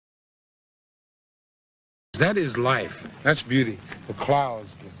That is life. That's beauty. The clouds,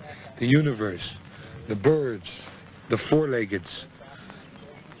 the universe, the birds, the four-leggeds,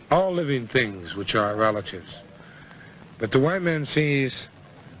 all living things which are our relatives. But the white man sees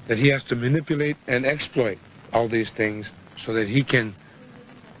that he has to manipulate and exploit all these things so that he can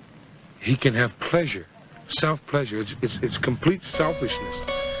have pleasure, self-pleasure. It's complete selfishness.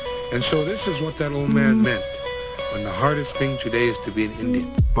 And so this is what that old man meant when the hardest thing today is to be an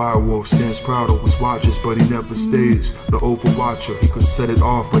Indian. Firewolf stands proud, always watches, but he never stays. The overwatcher, he could set it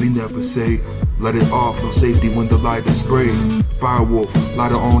off, but he never say, let it off, no safety when the light is sprayed. Firewolf,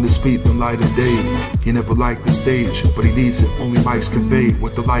 lighter on his feet than light of day. He never liked the stage, but he needs it, only mics convey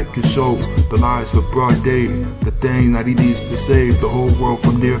what the light can show. The lies of broad day, the thing that he needs to save. The whole world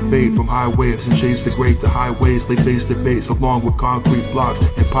from near fate, from high waves and chase the great to highways. They face to face, along with concrete blocks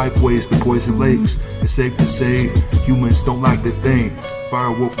and pipeways, the poison lakes. It's safe to say, humans don't like the thing.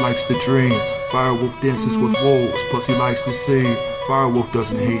 Firewolf likes to dream. Firewolf dances with wolves, plus he likes to sing. Firewolf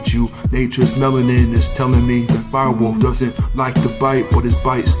doesn't hate you. Nature's melanin is telling me that Firewolf doesn't like to bite, but his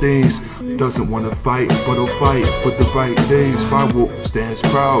bite stings. Doesn't want to fight, but he'll fight for the right things. Firewolf stands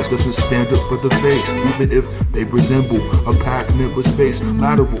proud, doesn't stand up for the fakes, even if they resemble a pack member's face.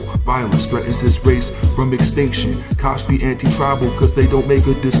 Lateral violence threatens his race from extinction. Cops be anti-tribal cause they don't make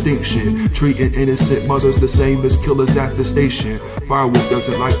a distinction, treating innocent mothers the same as killers at the station. Firewolf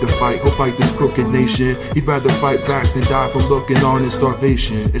doesn't like to fight, he'll fight this crooked nation. He'd rather fight back than die from looking on in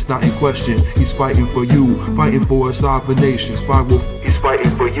starvation. It's not in question, he's fighting for you, fighting for a sovereign nation. Firewolf, he's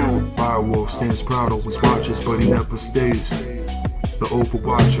fighting for you. Firewolf stands proud, always watches, but he never stays. The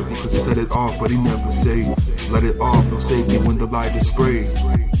overwatcher, he could set it off, but he never says, let it off, no safety when the light is sprayed.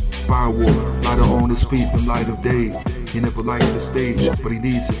 Firewolf, lighter on his feet than light of day. He never liked the stage, but he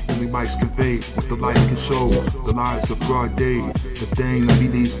needs it, only mics convey what the light can show. The lies of broad day, the thing that he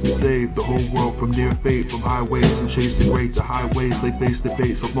needs to save. The whole world from near fate, from highways and chase the great to highways. They face to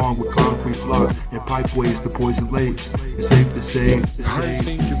face, along with concrete blocks and pipeways, the poison lakes. It's safe to say, the hardest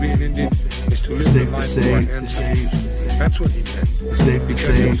thing to be an Indian is to live the life of our ancestors. That's what he meant. It's safe to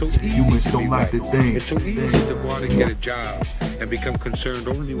say, humans don't like the thing. It's so easy to go out and get a job and become concerned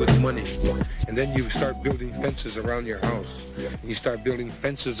only with money. And then you start building fences around your house. You start building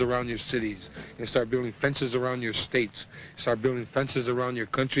fences around your cities. You start building fences around your states. You start building fences around your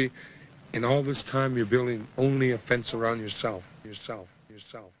country. And all this time you're building only a fence around yourself. Yourself.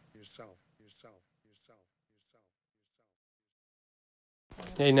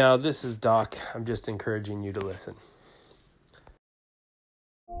 Hey, now this is Doc. I'm just encouraging you to listen.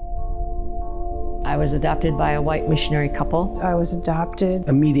 I was adopted by a white missionary couple. I was adopted.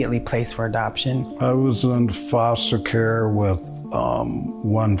 Immediately placed for adoption. I was in foster care with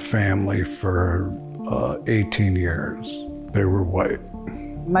one family for 18 years. They were white.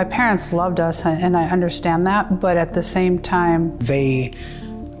 My parents loved us, and I understand that, but at the same time, they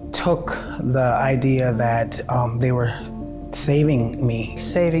took the idea that they were saving me.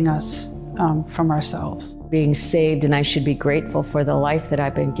 Saving us from ourselves. Being saved, and I should be grateful for the life that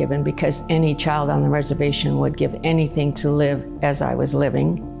I've been given, because any child on the reservation would give anything to live as I was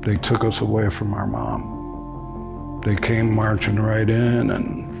living. They took us away from our mom. They came marching right in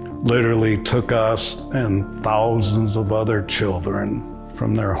and literally took us and thousands of other children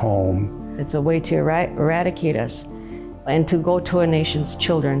from their home. It's a way to eradicate us. And to go to a nation's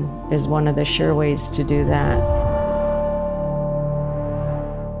children is one of the sure ways to do that.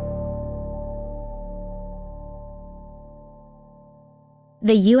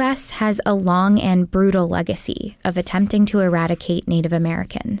 The U.S. has a long and brutal legacy of attempting to eradicate Native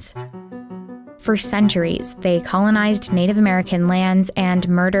Americans. For centuries, they colonized Native American lands and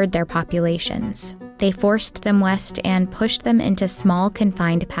murdered their populations. They forced them west and pushed them into small,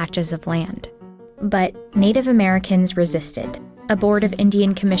 confined patches of land. But Native Americans resisted. A Board of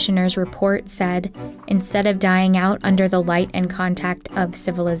Indian Commissioners report said, instead of dying out under the light and contact of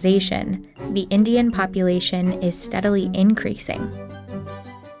civilization, the Indian population is steadily increasing.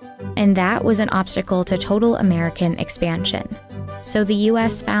 And that was an obstacle to total American expansion. So the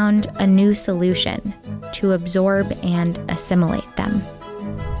U.S. found a new solution to absorb and assimilate them.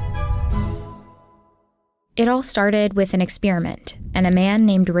 It all started with an experiment and a man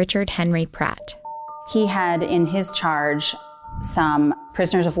named Richard Henry Pratt. He had in his charge some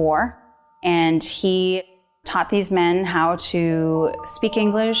prisoners of war, and he taught these men how to speak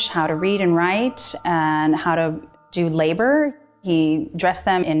English, how to read and write, and how to do labor. He dressed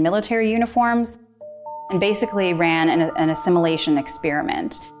them in military uniforms and basically ran an assimilation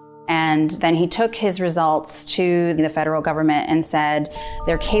experiment. And then he took his results to the federal government and said,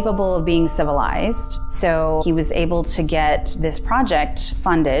 they're capable of being civilized. So he was able to get this project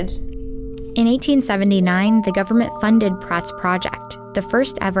funded. In 1879, the government funded Pratt's project, the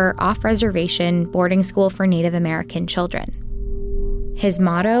first ever off-reservation boarding school for Native American children. His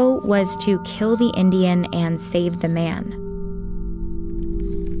motto was to kill the Indian and save the man.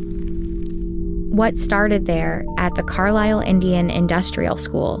 What started there at the Carlisle Indian Industrial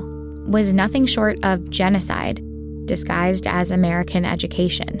School was nothing short of genocide, disguised as American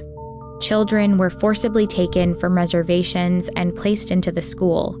education. Children were forcibly taken from reservations and placed into the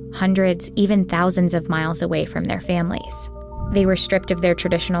school, hundreds, even thousands of miles away from their families. They were stripped of their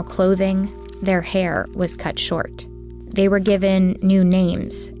traditional clothing, their hair was cut short. They were given new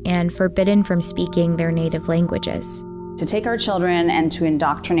names and forbidden from speaking their native languages. To take our children and to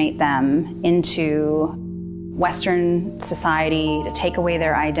indoctrinate them into Western society, to take away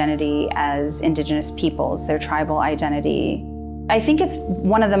their identity as indigenous peoples, their tribal identity. I think it's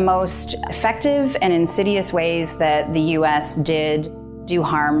one of the most effective and insidious ways that the U.S. did do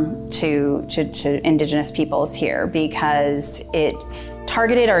harm to indigenous peoples here, because it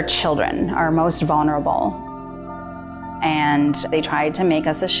targeted our children, our most vulnerable. And they tried to make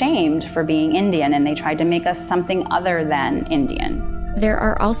us ashamed for being Indian, and they tried to make us something other than Indian. There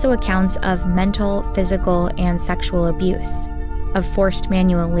are also accounts of mental, physical, and sexual abuse, of forced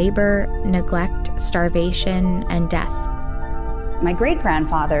manual labor, neglect, starvation, and death. My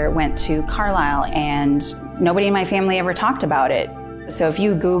great-grandfather went to Carlisle, and nobody in my family ever talked about it. So if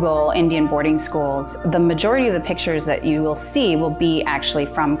you Google Indian boarding schools, the majority of the pictures that you will see will be actually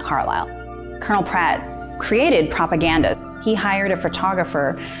from Carlisle. Colonel Pratt created propaganda. He hired a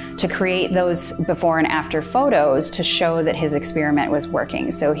photographer to create those before and after photos to show that his experiment was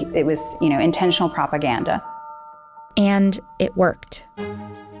working. So it was, intentional propaganda. And it worked.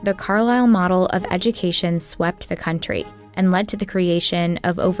 The Carlisle model of education swept the country and led to the creation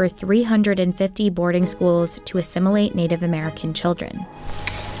of over 350 boarding schools to assimilate Native American children.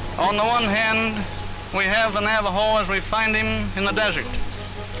 On the one hand, we have the Navajo as we find him in the desert.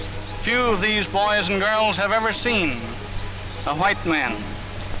 Few of these boys and girls have ever seen a white man.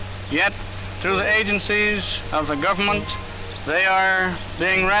 Yet, through the agencies of the government, they are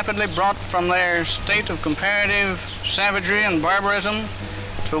being rapidly brought from their state of comparative savagery and barbarism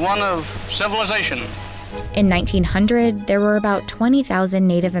to one of civilization. In 1900, there were about 20,000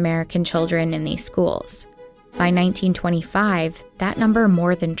 Native American children in these schools. By 1925, that number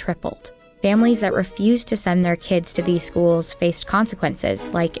more than tripled. Families that refused to send their kids to these schools faced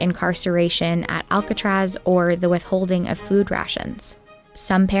consequences like incarceration at Alcatraz or the withholding of food rations.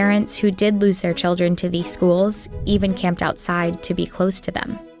 Some parents who did lose their children to these schools even camped outside to be close to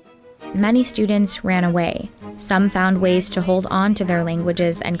them. Many students ran away. Some found ways to hold on to their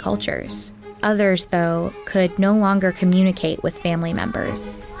languages and cultures. Others, though, could no longer communicate with family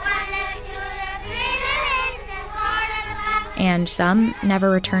members. And some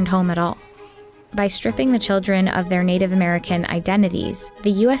never returned home at all. By stripping the children of their Native American identities,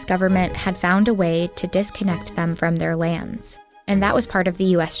 the U.S. government had found a way to disconnect them from their lands. And that was part of the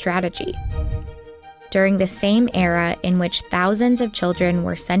U.S. strategy. During the same era in which thousands of children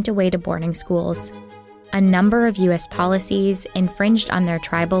were sent away to boarding schools, a number of U.S. policies infringed on their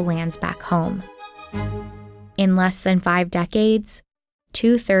tribal lands back home. In less than 5 decades,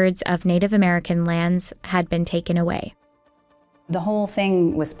 2/3 of Native American lands had been taken away. The whole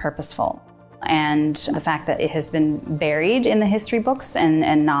thing was purposeful. And the fact that it has been buried in the history books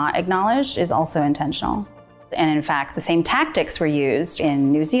and not acknowledged is also intentional. And in fact, the same tactics were used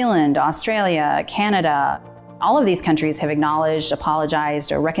in New Zealand, Australia, Canada. All of these countries have acknowledged,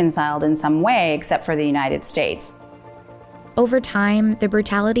 apologized, or reconciled in some way, except for the United States. Over time, the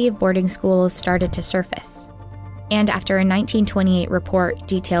brutality of boarding schools started to surface. And after a 1928 report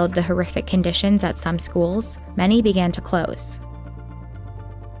detailed the horrific conditions at some schools, many began to close.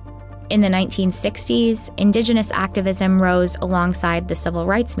 In the 1960s, Indigenous activism rose alongside the civil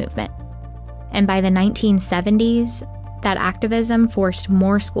rights movement. And by the 1970s, that activism forced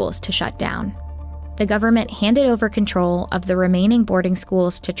more schools to shut down. The government handed over control of the remaining boarding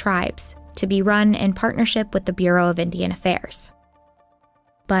schools to tribes to be run in partnership with the Bureau of Indian Affairs.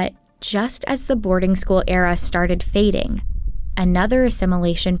 But just as the boarding school era started fading, another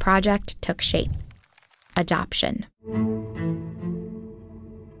assimilation project took shape: adoption.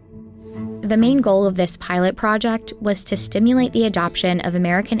 The main goal of this pilot project was to stimulate the adoption of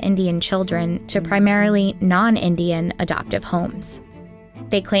American Indian children to primarily non-Indian adoptive homes.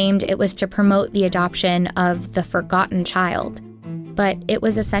 They claimed it was to promote the adoption of the forgotten child, but it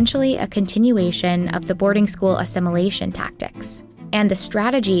was essentially a continuation of the boarding school assimilation tactics. And the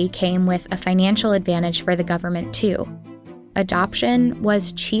strategy came with a financial advantage for the government, too. Adoption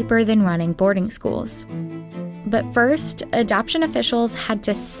was cheaper than running boarding schools. But first, adoption officials had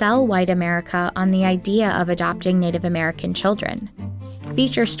to sell white America on the idea of adopting Native American children.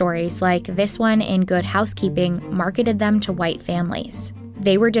 Feature stories like this one in Good Housekeeping marketed them to white families.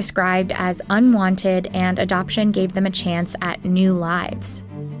 They were described as unwanted, and adoption gave them a chance at new lives.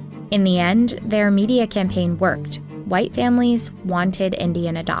 In the end, their media campaign worked. White families wanted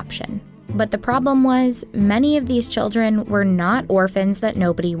Indian adoption. But the problem was, many of these children were not orphans that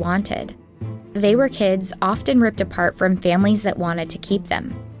nobody wanted. They were kids often ripped apart from families that wanted to keep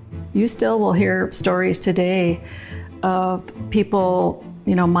them. You still will hear stories today of people,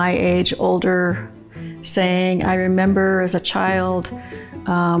 my age, older, saying, I remember as a child,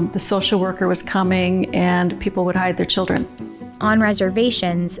 the social worker was coming and people would hide their children. On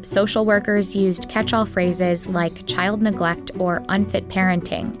reservations, social workers used catch-all phrases like child neglect or unfit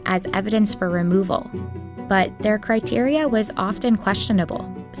parenting as evidence for removal. But their criteria was often questionable.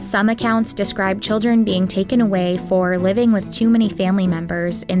 Some accounts describe children being taken away for living with too many family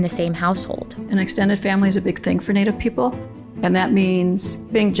members in the same household. An extended family is a big thing for Native people, and that means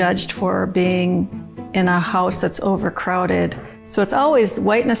being judged for being in a house that's overcrowded. So it's always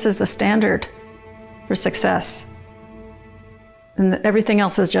whiteness is the standard for success, and everything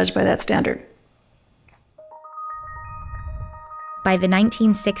else is judged by that standard. By the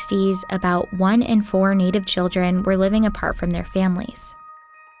 1960s, about 1 in 4 Native children were living apart from their families.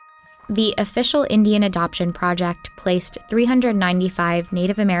 The official Indian Adoption Project placed 395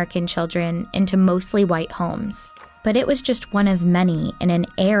 Native American children into mostly white homes, but it was just one of many in an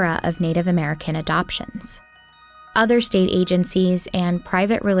era of Native American adoptions. Other state agencies and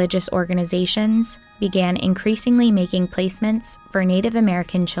private religious organizations began increasingly making placements for Native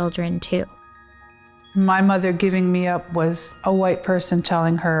American children too. My mother giving me up was a white person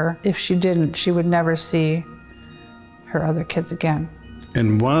telling her if she didn't, she would never see her other kids again.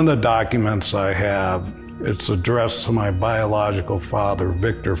 In one of the documents I have, it's addressed to my biological father,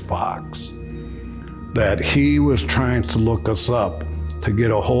 Victor Fox, that he was trying to look us up to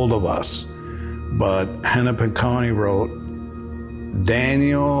get a hold of us. But Hennepin County wrote,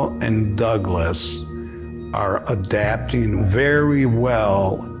 Daniel and Douglas are adapting very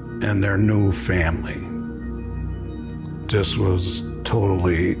well in their new family. This was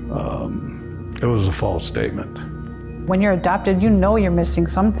totally, it was a false statement. When you're adopted, you know you're missing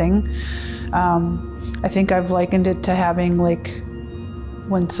something. I think I've likened it to having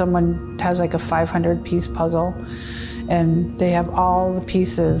when someone has a 500-piece puzzle and they have all the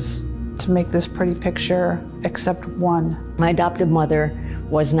pieces to make this pretty picture except one. My adoptive mother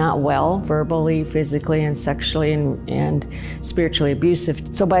was not well, verbally, physically, and sexually, and spiritually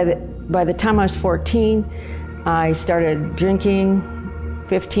abusive. So by the time I was 14, I started drinking.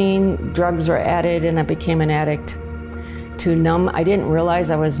 15, drugs were added, and I became an addict to numb. I didn't realize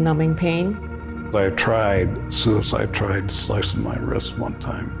I was numbing pain. I tried suicide, tried slicing my wrist one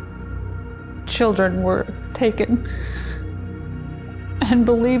time. Children were taken and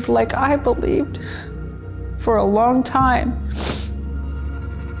believed like I believed for a long time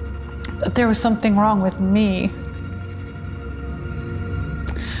that there was something wrong with me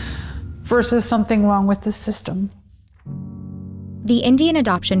versus something wrong with the system. The Indian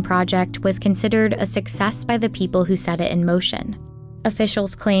Adoption Project was considered a success by the people who set it in motion.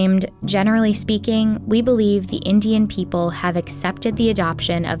 Officials claimed, generally speaking, we believe the Indian people have accepted the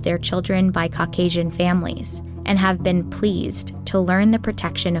adoption of their children by Caucasian families and have been pleased to learn the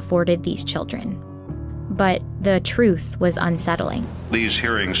protection afforded these children. But the truth was unsettling. These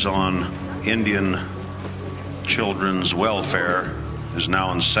hearings on Indian children's welfare is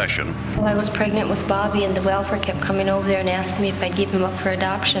now in session. Well, I was pregnant with Bobby, and the welfare kept coming over there and asking me if I'd give him up for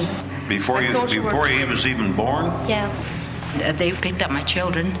adoption. Before he was even born? Yeah. They picked up my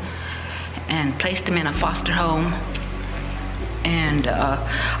children and placed them in a foster home. And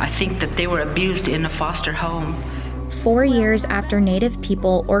I think that they were abused in a foster home. 4 years after Native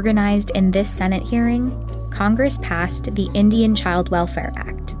people organized in this Senate hearing, Congress passed the Indian Child Welfare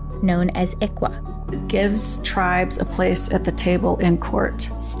Act, known as ICWA. It gives tribes a place at the table in court.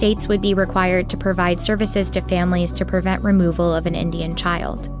 States would be required to provide services to families to prevent removal of an Indian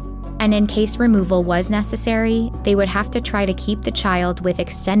child. And in case removal was necessary, they would have to try to keep the child with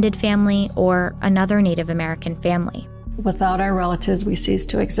extended family or another Native American family. Without our relatives, we cease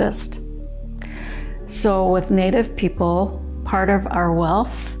to exist. So with Native people, part of our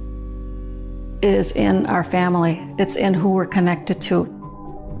wealth is in our family. It's in who we're connected to.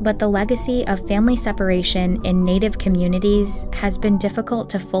 But the legacy of family separation in Native communities has been difficult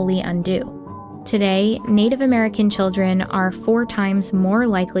to fully undo. Today, Native American children are 4 times more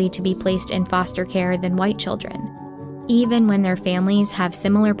likely to be placed in foster care than white children, even when their families have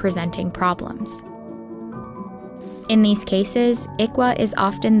similar presenting problems. In these cases, ICWA is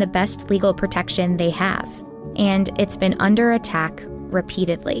often the best legal protection they have, and it's been under attack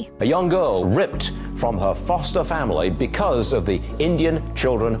repeatedly. A young girl ripped from her foster family because of the Indian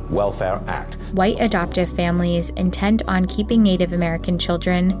Children Welfare Act. White adoptive families intent on keeping Native American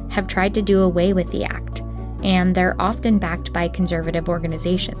children have tried to do away with the act, and they're often backed by conservative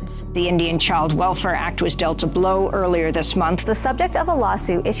organizations. The Indian Child Welfare Act was dealt a blow earlier this month. The subject of a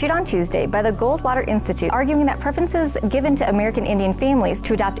lawsuit issued on Tuesday by the Goldwater Institute arguing that preferences given to American Indian families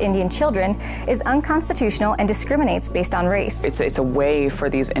to adopt Indian children is unconstitutional and discriminates based on race. It's a way for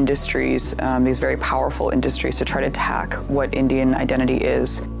these industries, these very powerful industries, to try to attack what Indian identity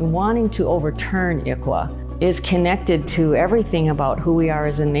is. Wanting to overturn ICWA is connected to everything about who we are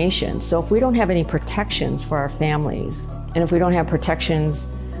as a nation. So if we don't have any protections for our families, and if we don't have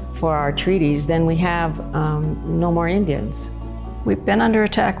protections for our treaties, then we have no more Indians. We've been under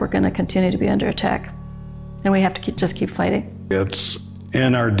attack, we're going to continue to be under attack, and we have to just keep fighting. It's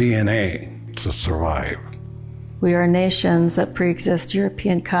in our DNA to survive. We are nations that pre-exist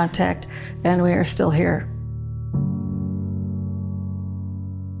European contact, and we are still here.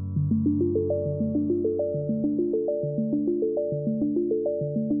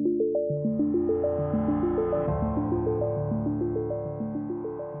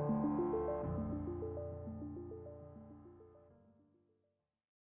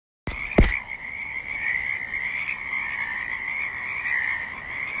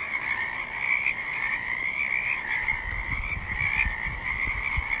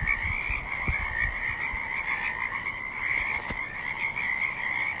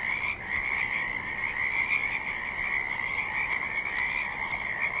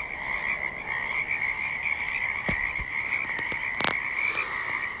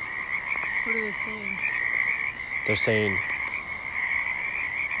 What are they saying? They're saying,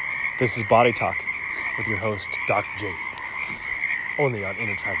 this is Body Talk with your host, Doc J. Only on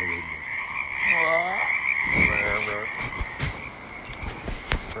Intertribal Radio.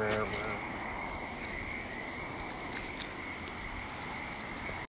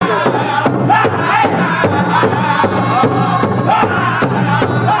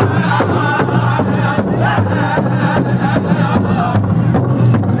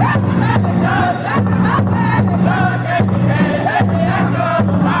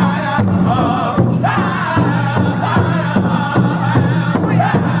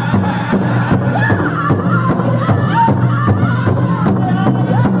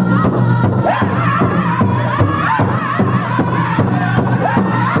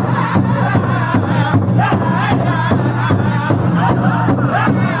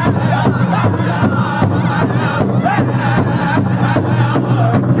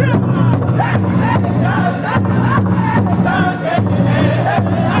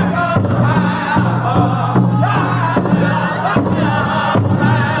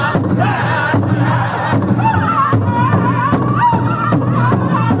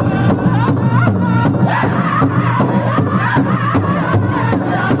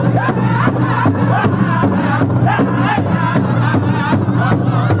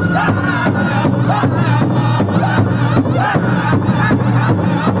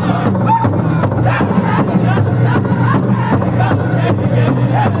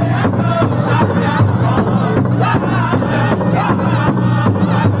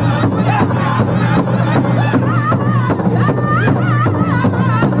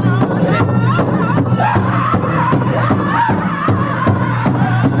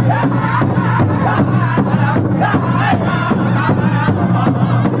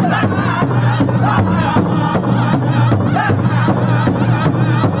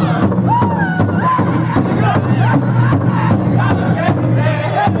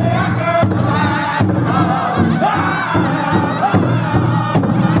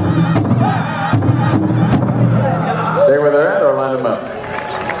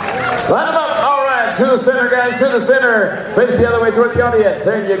 To the center, face the other way toward the audience.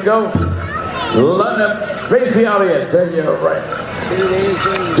 There you go. Line up, face the audience. There you go. Right.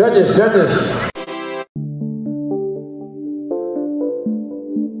 Judges, judges.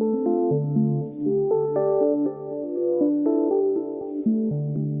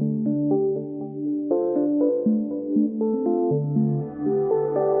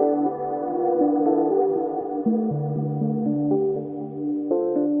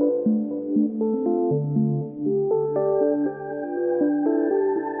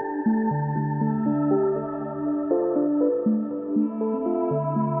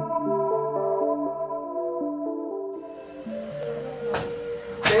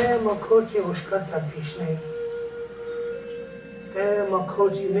 مکوچی مشکل تبیش نی. ته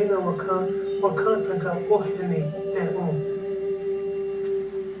مکوچی نینا مکان Wakataka Ohene Te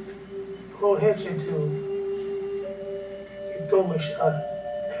Prohechetu Itomisha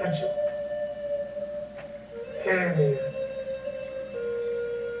Hecho Herne.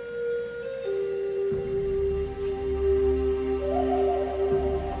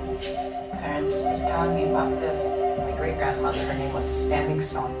 Parents was telling me about this. My great-grandmother, her name was Standing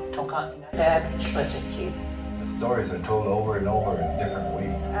Stone. Dad was a chief. The stories are told over and over in different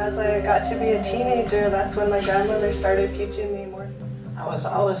ways. As I got to be a teenager, that's when my grandmother started teaching me more. I was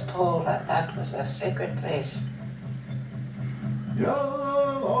always told that that was a sacred place.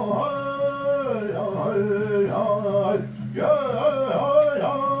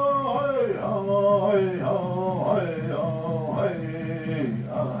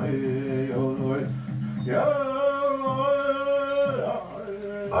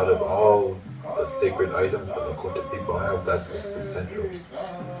 Out of all the sacred items that the Lakota people have, that was the central,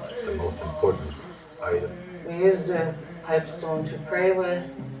 the most important item. We used the pipestone to pray with,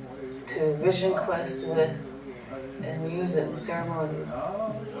 to vision quest with, and we use it in ceremonies.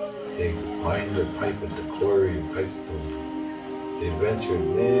 They mined their pipe at the quarry in Pipestone. They ventured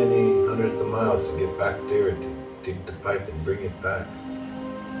many hundreds of miles to get back there to dig the pipe and bring it back.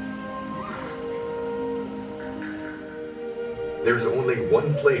 There's only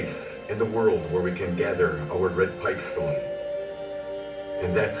one place in the world where we can gather our red pipestone,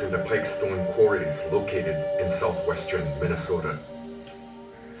 and that's in the Pipestone Quarries located in southwestern Minnesota.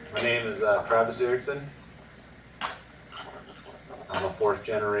 My name is Travis Erickson. I'm a fourth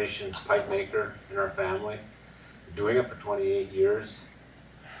generation pipe maker in our family. Been doing it for 28 years.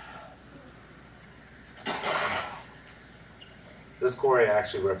 This quarry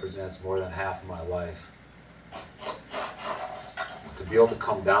actually represents more than half of my life. To be able to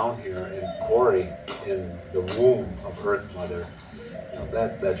come down here and quarry in the womb of Earth Mother, you know,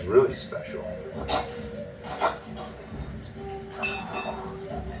 that's really special.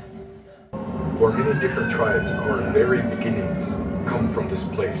 For many different tribes, our very beginnings come from this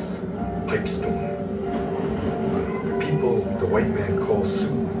place, Pipestone. The people the white man calls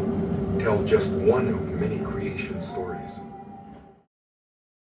Sioux tell just one of many creation stories.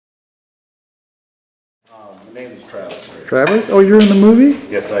 My name is Travis. Travis? Oh, you're in the movie?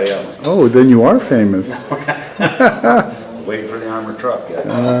 Yes, I am. Oh, then you are famous. Waiting for the armored truck yet.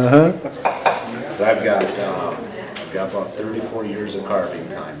 Uh-huh. I've got about 34 years of carving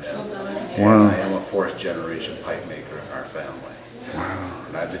time now. Wow. And I am a fourth generation pipe maker in our family. Wow.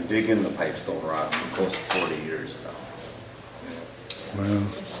 And I've been digging the pipestone rock for close to 40 years now. Wow.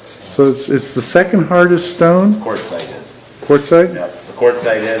 So it's the second hardest stone? Quartzite is. Quartzite? Yep. The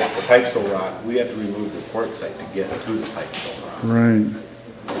quartzite is the pipestone rock. We have to remove the quartzite to get to the pipestone rock. Right.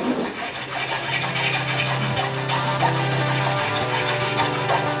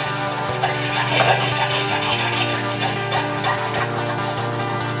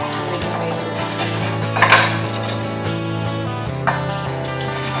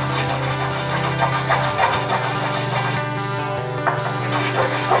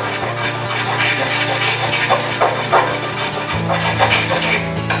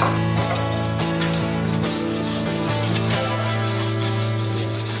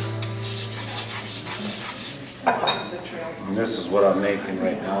 And this is what I'm making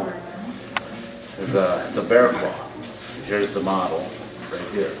right now. It's a bear claw. Here's the model right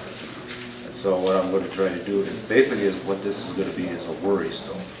here. And so what I'm going to try to do is basically what this is going to be is a worry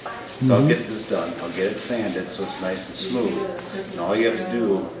stone. So I'll get this done. I'll get it sanded so it's nice and smooth. And all you have to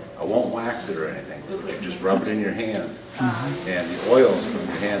do, I won't wax it or anything. You just rub it in your hands. And the oils from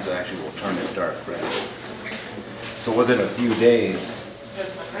your hands actually will turn it dark red. So within a few days,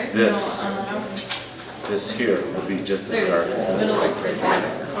 this here will be just as dark as the middle of the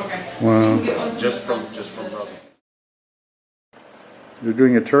Wow. Just from rubbing. You're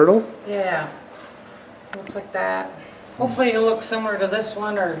doing a turtle? Yeah, looks like that. Hopefully it'll look similar to this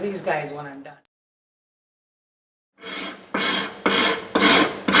one or these guys when I'm done.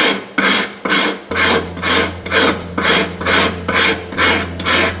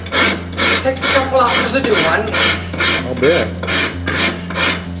 It takes a couple hours to do one. I'll bet.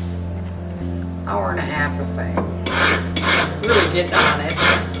 Hour and a half, I think. Really get on it.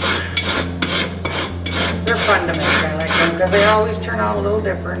 They're fun to make, I like them, because they always turn out a little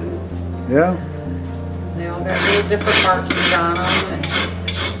different. Yeah. They all got little different markings on them. And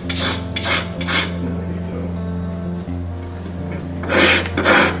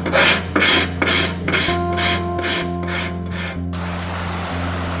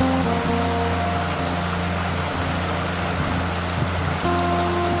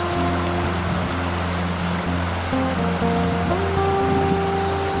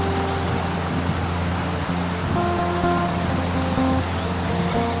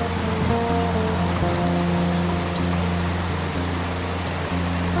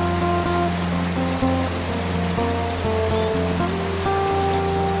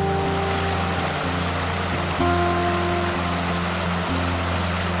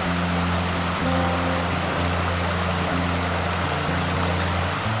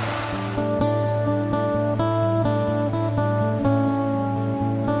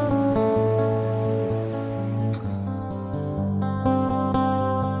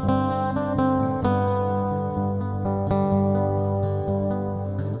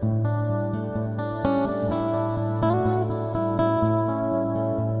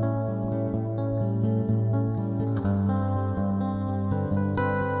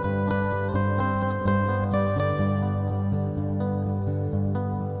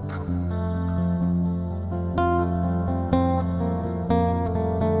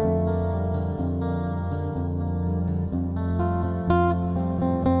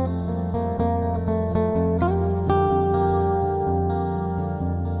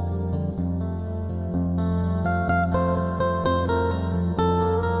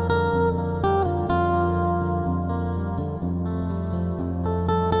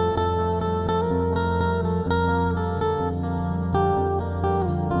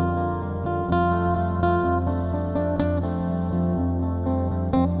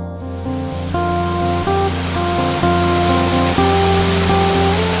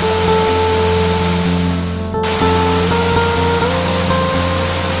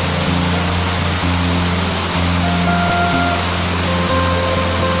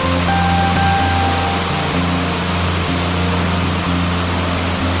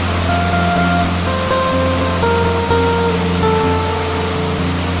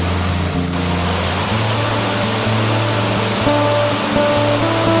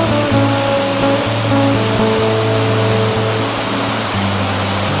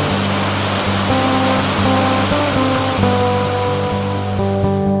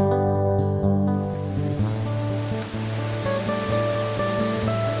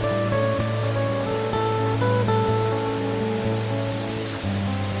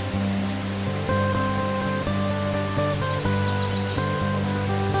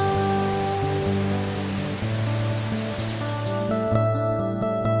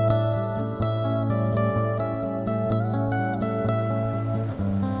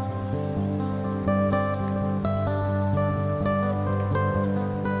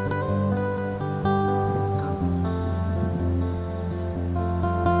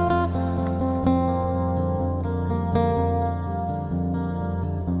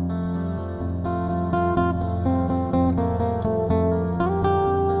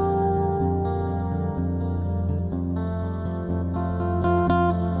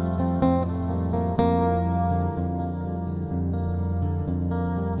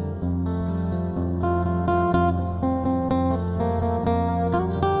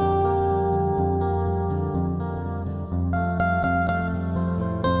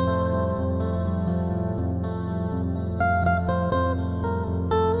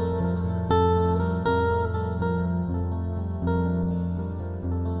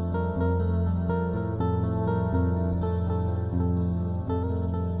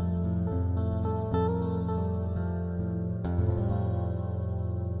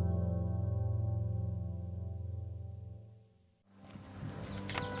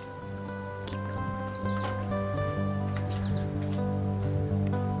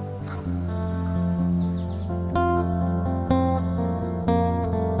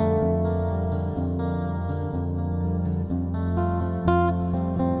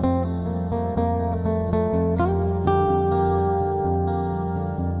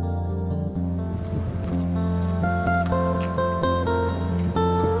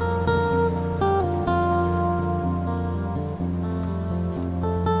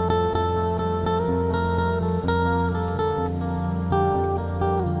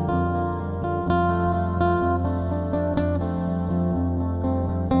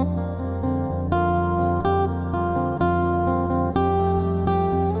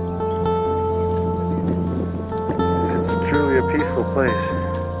beautiful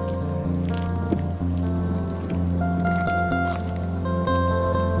place.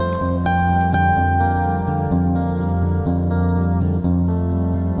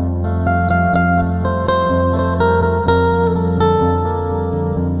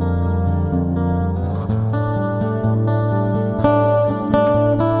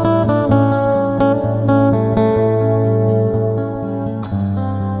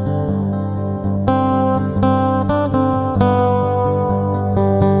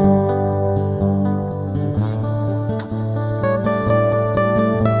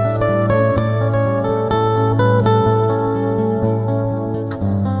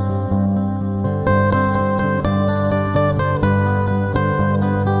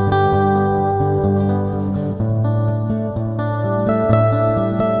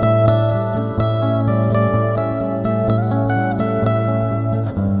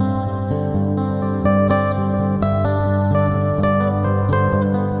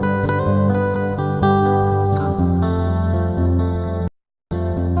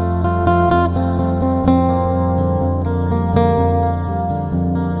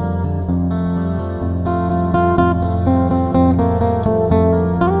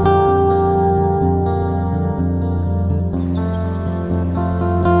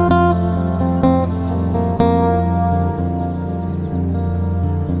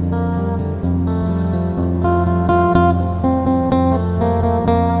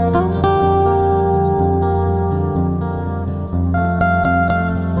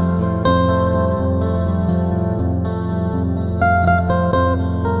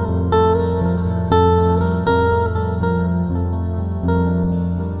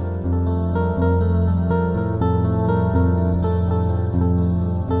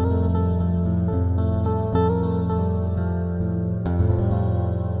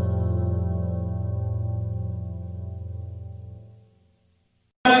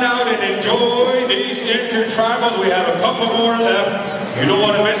 We have a couple more left. You don't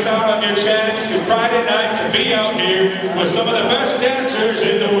want to miss out on your chance to Friday night to be out here with some of the best dancers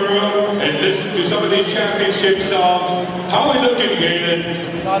in the world and listen to some of these championship songs. How are we looking,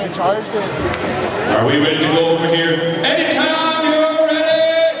 Galen? Not in charge. Are we ready to go over here? Anytime you're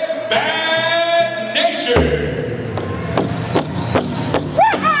ready, Bad Nation!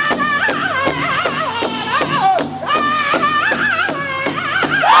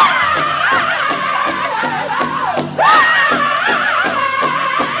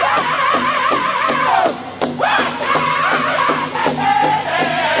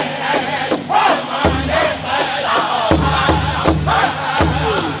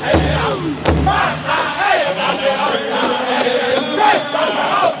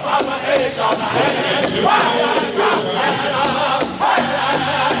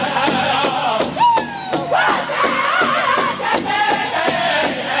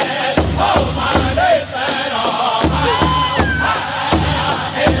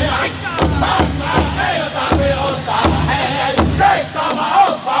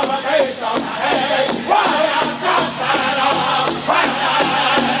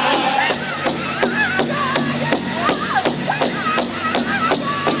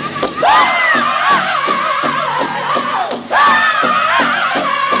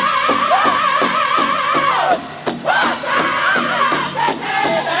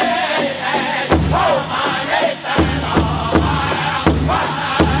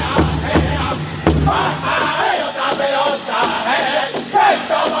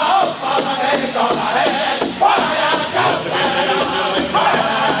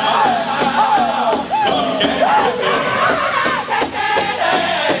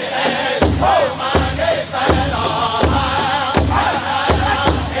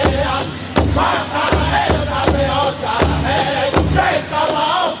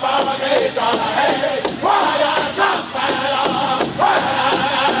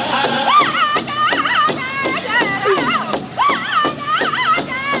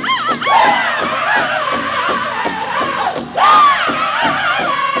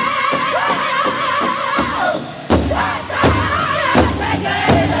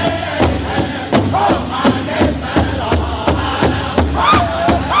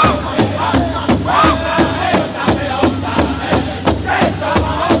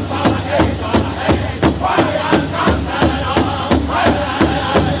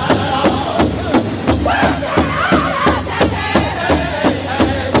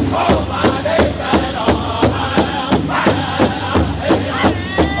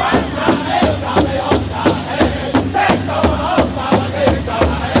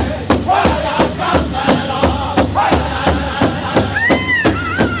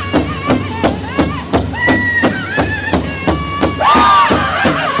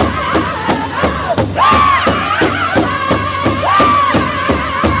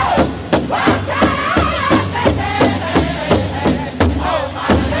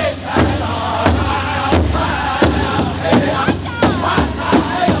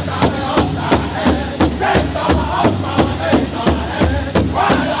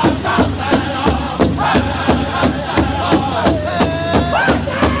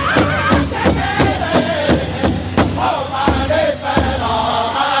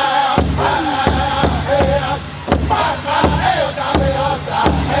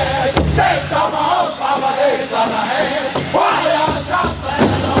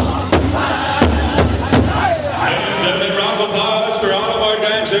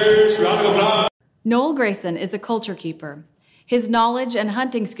 Noel Grayson is a culture keeper. His knowledge and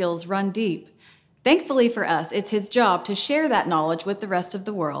hunting skills run deep. Thankfully for us, it's his job to share that knowledge with the rest of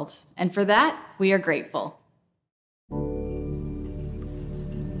the world. And for that, we are grateful.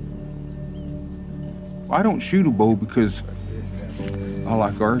 I don't shoot a bow because I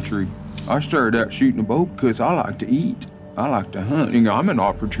like archery. I started out shooting a bow because I like to eat. I like to hunt. You know, I'm an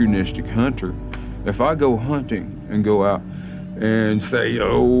opportunistic hunter. If I go hunting and go out and say,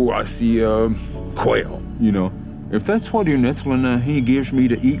 oh, I see a quail, you know, if that's what he gives me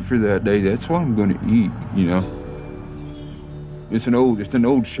to eat for that day, that's what I'm going to eat, you know. It's an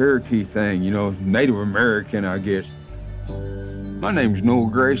old Cherokee thing, you know, Native American, I guess. My name's Noel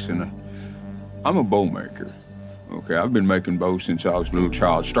Grayson. I'm a bow maker. Okay, I've been making bows since I was a little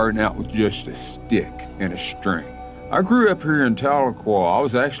child, starting out with just a stick and a string. I grew up here in Tahlequah. I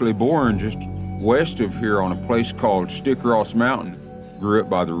was actually born just west of here on a place called Stick Ross Mountain. Grew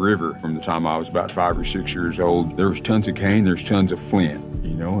up by the river from the time I was about 5 or 6 years old. There was tons of cane, there's tons of flint,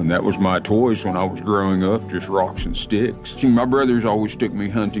 you know, and that was my toys when I was growing up, just rocks and sticks. See, my brothers always took me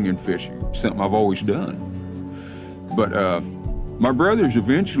hunting and fishing, something I've always done. But my brothers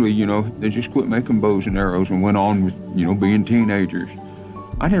eventually, you know, they just quit making bows and arrows and went on with, you know, being teenagers.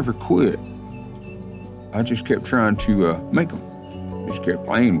 I never quit. I just kept trying to make them. Just kept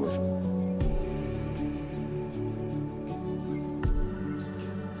playing with them.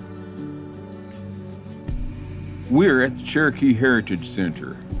 We're at the Cherokee Heritage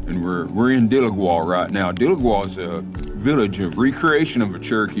Center, and we're in Dilligwa right now. Dilligwa is a village of recreation of a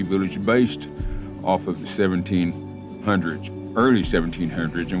Cherokee village based off of the 1700s, early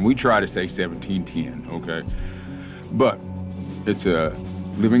 1700s, and we try to say 1710, okay? But it's a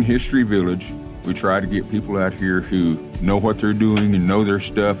living history village. We try to get people out here who know what they're doing and know their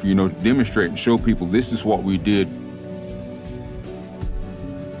stuff, you know, demonstrate and show people this is what we did.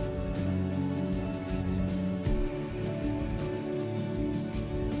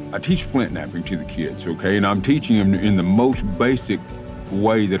 I teach flint knapping to the kids, okay? And I'm teaching them in the most basic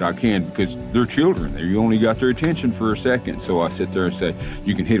way that I can because they're children. You only got their attention for a second. So I sit there and say,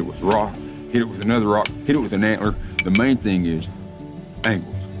 you can hit it with rock, hit it with another rock, hit it with an antler. The main thing is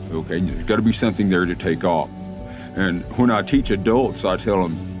angles, okay? There's got to be something there to take off. And when I teach adults, I tell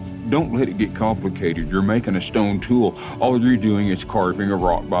them, don't let it get complicated. You're making a stone tool. All you're doing is carving a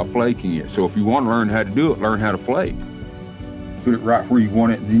rock by flaking it. So if you want to learn how to do it, learn how to flake. Put it right where you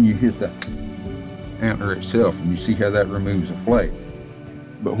want it, and then you hit the antler itself, and you see how that removes a flake.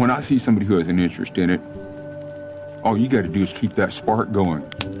 But when I see somebody who has an interest in it, all you got to do is keep that spark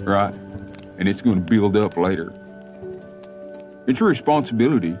going, right? And it's going to build up later. It's a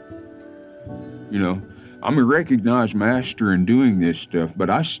responsibility. You know, I'm a recognized master in doing this stuff, but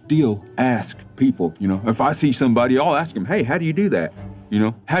I still ask people, you know, if I see somebody, I'll ask them, hey, how do you do that? You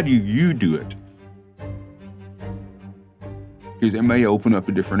know, how do you do it? Because it may open up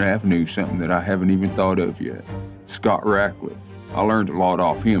a different avenue, something that I haven't even thought of yet. Scott Ratcliffe. I learned a lot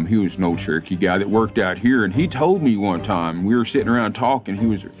off him. He was an old Cherokee guy that worked out here, and he told me one time, we were sitting around talking, he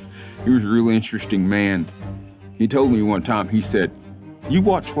was a really interesting man. He told me one time, he said, you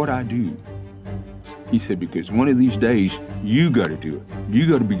watch what I do. He said, because one of these days, you got to do it. You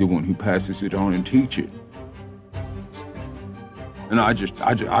got to be the one who passes it on and teach it. And I just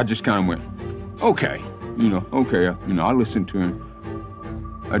kind of went, okay. I listened to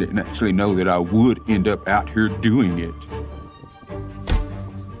him. I didn't actually know that I would end up out here doing it.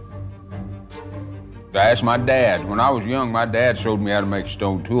 I asked my dad. When I was young, my dad showed me how to make a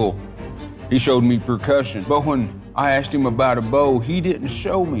stone tool. He showed me percussion. But when I asked him about a bow, he didn't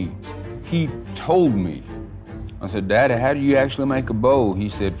show me. He told me. I said, Daddy, how do you actually make a bow? He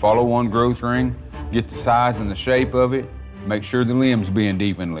said, follow one growth ring, get the size and the shape of it, make sure the limbs bend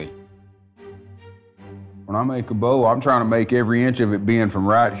evenly. When I make a bow, I'm trying to make every inch of it bend from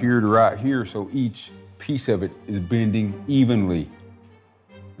right here to right here, so each piece of it is bending evenly.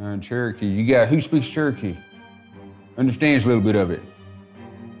 In Cherokee, who speaks Cherokee? Understands a little bit of it.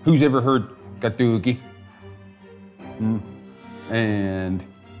 Who's ever heard Katuki? And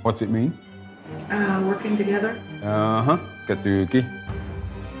what's it mean? Working together. Katuki.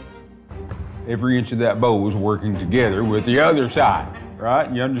 Every inch of that bow is working together with the other side,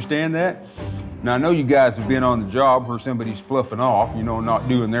 right? You understand that? Now, I know you guys have been on the job where somebody's fluffing off, you know, not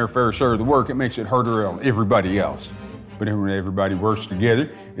doing their fair share of the work. It makes it harder on everybody else. But when everybody works together,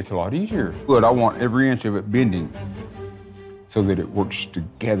 it's a lot easier. But I want every inch of it bending so that it works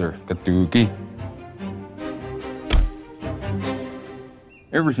together. Katuki.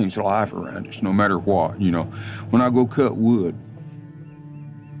 Everything's alive around us, no matter what, you know. When I go cut wood,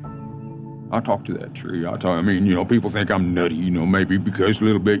 I talk to that tree. You know, people think I'm nutty, you know, maybe because a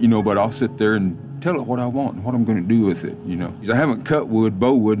little bit, you know, but I'll sit there and tell it what I want and what I'm going to do with it, you know. I haven't cut wood,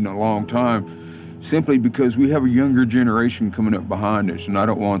 bow wood in a long time, simply because we have a younger generation coming up behind us, and I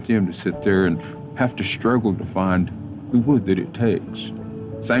don't want them to sit there and have to struggle to find the wood that it takes.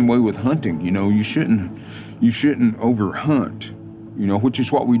 Same way with hunting, you know, you shouldn't overhunt, you know, which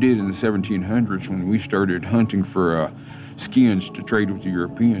is what we did in the 1700s when we started hunting for skins to trade with the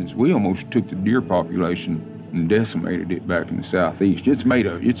Europeans. We almost took the deer population and decimated it back in the southeast. It's made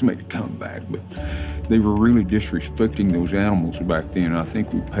a comeback, but they were really disrespecting those animals back then. I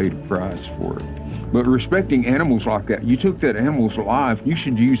think we paid a price for it. But respecting animals like that, you took that animal's life, you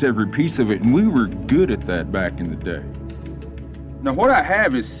should use every piece of it, and we were good at that back in the day. Now what I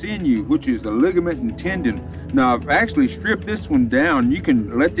have is sinew, which is a ligament and tendon. Now I've actually stripped this one down. You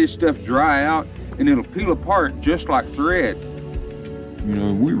can let this stuff dry out and it'll peel apart just like thread. You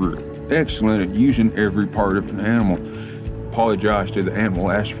know, we were excellent at using every part of an animal. Apologize to the animal,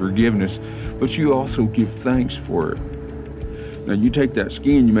 ask forgiveness, but you also give thanks for it. Now you take that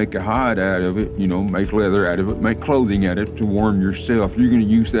skin, you make a hide out of it, you know, make leather out of it, make clothing out of it to warm yourself. You're gonna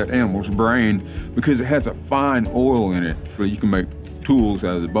use that animal's brain because it has a fine oil in it. So you can make tools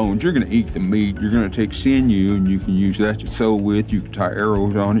out of the bones. You're gonna eat the meat. You're gonna take sinew and you can use that to sew with. You can tie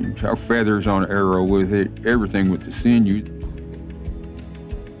arrows on it. You can tie feathers on an arrow with it. Everything with the sinew.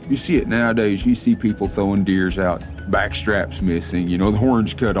 You see it nowadays. You see people throwing deers out, back straps missing, you know, the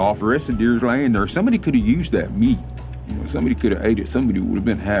horns cut off, the rest of the deer's laying there. Somebody could have used that meat. You know, somebody could have ate it. Somebody would have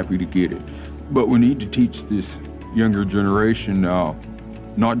been happy to get it. But we need to teach this younger generation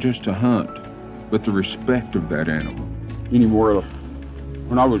not just to hunt, but the respect of that animal. Anymore,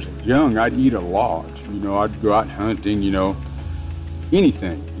 when I was young, I'd eat a lot. You know, I'd go out hunting, you know,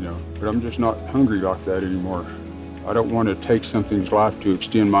 anything, you know, but I'm just not hungry like that anymore. I don't want to take something's life to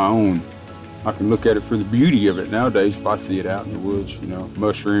extend my own. I can look at it for the beauty of it nowadays if I see it out in the woods, you know,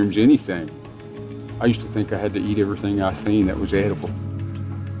 mushrooms, anything. I used to think I had to eat everything I seen that was edible.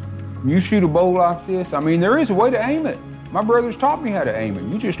 You shoot a bow like this, I mean, there is a way to aim it. My brothers taught me how to aim it.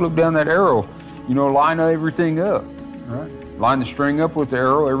 You just look down that arrow, you know, line everything up, right? Line the string up with the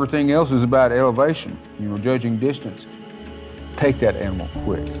arrow. Everything else is about elevation, you know, judging distance. Take that animal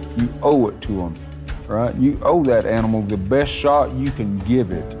quick. You owe it to them, right? You owe that animal the best shot you can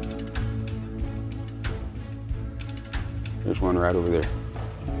give it. There's one right over there.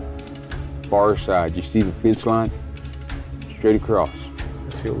 Far side, you see the fence line? Straight across.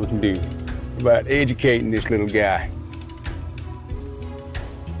 Let's see what we can do about educating this little guy.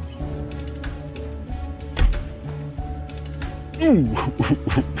 Ooh. I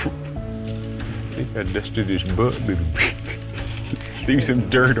think I dusted his butt a little bit. Leave some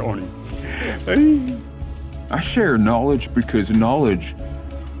dirt on him. I share knowledge because knowledge,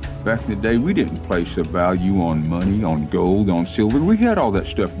 back in the day, we didn't place a value on money, on gold, on silver. We had all that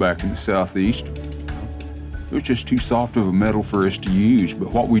stuff back in the Southeast. It was just too soft of a metal for us to use.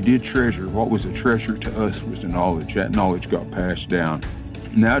 But what we did treasure, what was a treasure to us was the knowledge. That knowledge got passed down.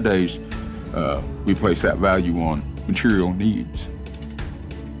 Nowadays, we place that value on material needs.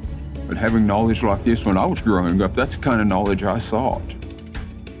 But having knowledge like this when I was growing up, that's the kind of knowledge I sought.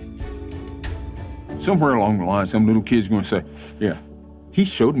 Somewhere along the line, some little kid's gonna say, yeah, he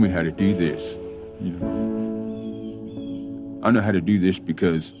showed me how to do this. You know, I know how to do this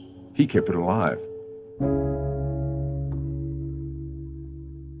because he kept it alive.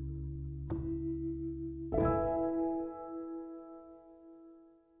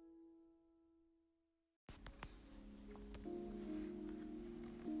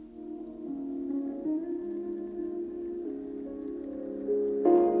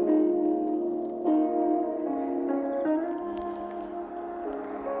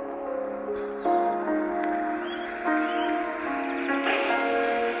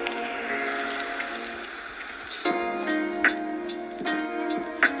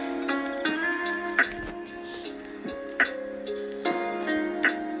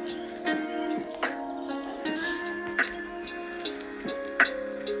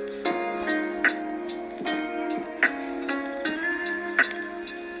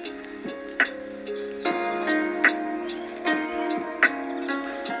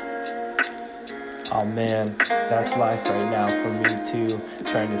 Oh man, that's life right now for me too.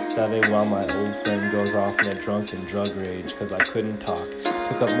 Trying to study while my old friend goes off in a drunken drug rage cause I couldn't talk.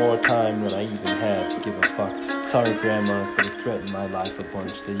 Took up more time than I even had to give a fuck. Sorry grandmas, but he threatened my life a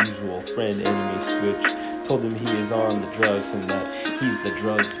bunch. The usual friend-enemy switch. Told him he is on the drugs and that he's the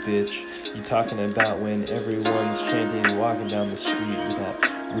drugs bitch. You talking about when everyone's chanting, walking down the street with that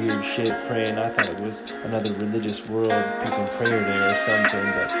weird shit praying. I thought it was another religious world, peace and prayer day or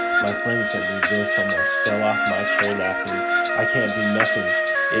something, but my friend sent me this, almost fell off my chair laughing. I can't do nothing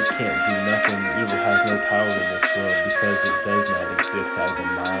It can't do nothing. Evil has no power in this world because it does not exist out of the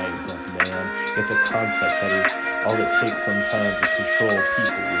minds of man. It's a concept that is all it takes sometimes to control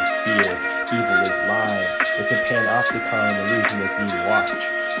people with fear. Evil is live. It's a panopticon illusion of being watched.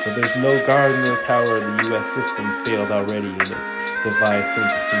 But there's no guard in the tower. The U.S. system failed already in its device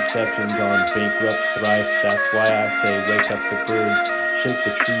since its inception, gone bankrupt thrice. That's why I say wake up the birds, shake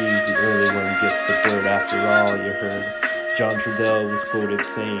the trees, the early worm gets the bird. After all, you heard John Trudell was quoted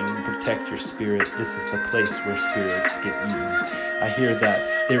saying, protect your spirit, this is the place where spirits get eaten. I hear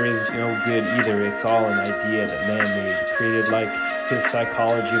that there is no good either, it's all an idea that man made, created like his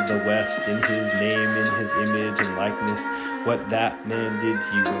psychology of the West, in his name, in his image and likeness. What that man did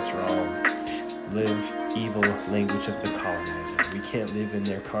to you was wrong. Live evil language of the colonizer. We can't live in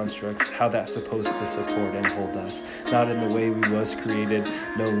their constructs. How that's supposed to support and hold us. Not in the way we was created.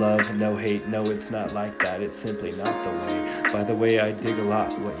 No love, no hate. No, it's not like that. It's simply not the way. By the way, I dig a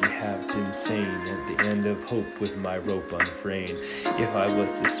lot what you have been saying at the end of hope with my rope unfrayed. If I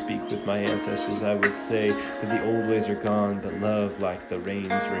was to speak with my ancestors, I would say that the old ways are gone, but love like the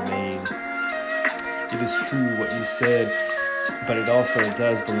rains remain. It is true what you said, but it also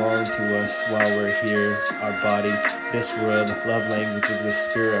does belong to us while we're here, our body, this world, love language of the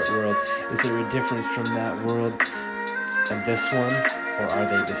spirit world. Is there a difference from that world and this one, or are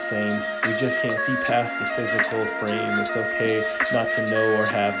they the same? We just can't see past the physical frame. It's okay not to know or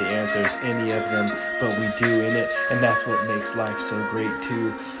have the answers, any of them, but we do in it, and that's what makes life so great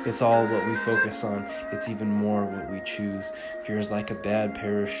too. It's all what we focus on. It's even more what we choose. Fear's like a bad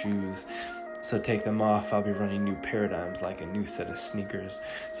pair of shoes. So take them off, I'll be running new paradigms like a new set of sneakers.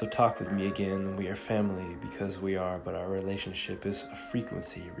 So talk with me again, we are family because we are, but our relationship is a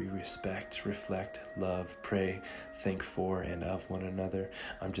frequency. We respect, reflect, love, pray, think for and of one another.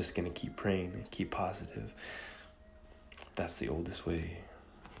 I'm just gonna keep praying and keep positive. That's the oldest way.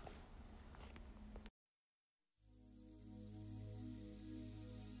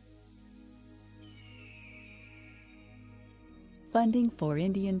 Funding for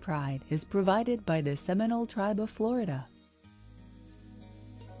Indian Pride is provided by the Seminole Tribe of Florida,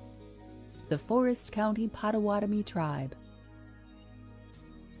 the Forest County Potawatomi Tribe,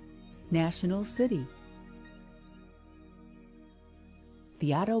 National City,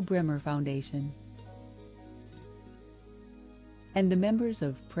 the Otto Bremer Foundation, and the members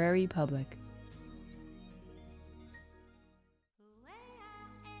of Prairie Public.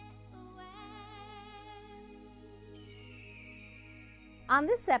 On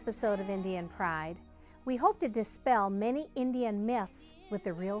this episode of Indian Pride, we hope to dispel many Indian myths with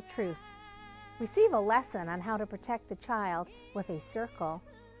the real truth, receive a lesson on how to protect the child with a circle,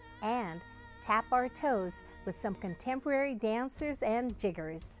 and tap our toes with some contemporary dancers and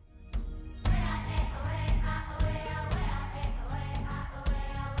jiggers.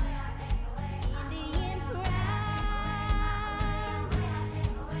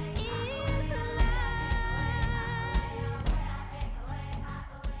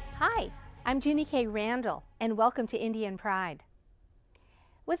 Hi, I'm Jeannie K. Randall, and welcome to Indian Pride.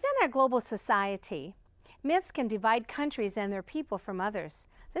 Within our global society, myths can divide countries and their people from others.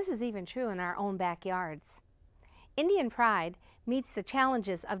 This is even true in our own backyards. Indian Pride meets the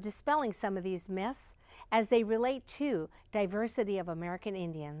challenges of dispelling some of these myths as they relate to diversity of American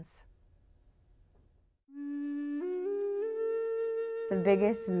Indians. The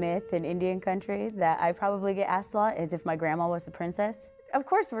biggest myth in Indian country that I probably get asked a lot is if my grandma was a princess. Of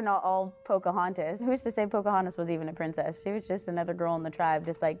course we're not all Pocahontas. Who's to say Pocahontas was even a princess? She was just another girl in the tribe,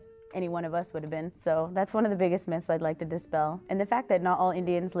 just like any one of us would have been. So that's one of the biggest myths I'd like to dispel. And the fact that not all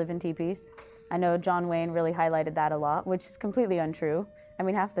Indians live in teepees. I know John Wayne really highlighted that a lot, which is completely untrue. I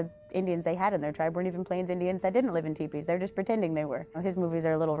mean, half the Indians they had in their tribe weren't even Plains Indians that didn't live in teepees. They're just pretending they were. His movies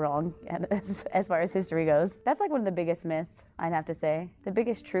are a little wrong as far as history goes. That's like one of the biggest myths, I'd have to say. The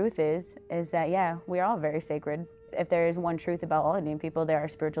biggest truth is that, yeah, we are all very sacred. If there is one truth about all Indian people, they are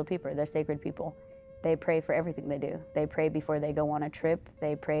spiritual people. They're sacred people. They pray for everything they do. They pray before they go on a trip.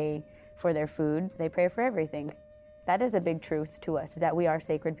 They pray for their food. They pray for everything. That is a big truth to us, is that we are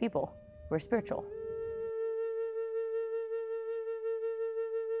sacred people. We're spiritual.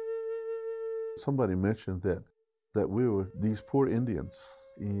 Somebody mentioned that we were these poor Indians,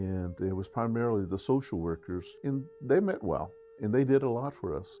 and it was primarily the social workers, and they meant well. And they did a lot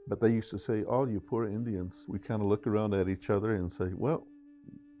for us. But they used to say, "Oh, you poor Indians." We kind of look around at each other and say, well,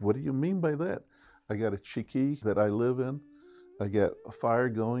 what do you mean by that? I got a chiqui that I live in. I got a fire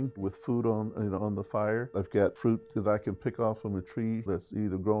going with food on the fire. I've got fruit that I can pick off from a tree that's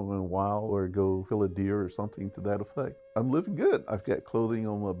either growing wild or go kill a deer or something to that effect. I'm living good. I've got clothing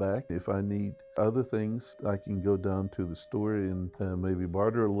on my back. If I need other things, I can go down to the store and maybe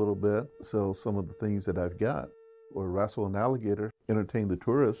barter a little bit, sell some of the things that I've got, or wrestle an alligator, entertain the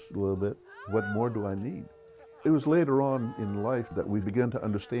tourists a little bit. What more do I need? It was later on in life that we began to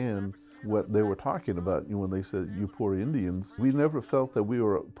understand what they were talking about. When they said, you poor Indians, we never felt that we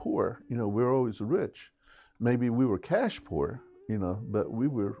were poor. We were always rich. Maybe we were cash poor, but we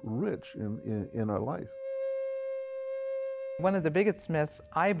were rich in our life. One of the biggest myths,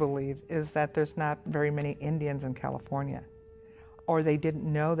 I believe, is that there's not very many Indians in California, or they didn't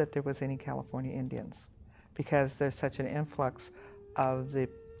know that there was any California Indians, because there's such an influx of the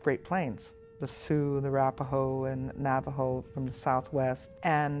Great Plains, the Sioux, the Arapaho, and Navajo from the Southwest.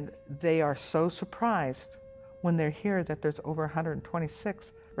 And they are so surprised when they hear that there's over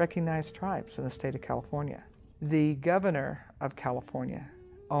 126 recognized tribes in the state of California. The governor of California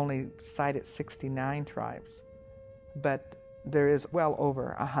only cited 69 tribes, but there is well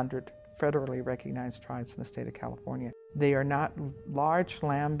over 100 federally recognized tribes in the state of California. They are not large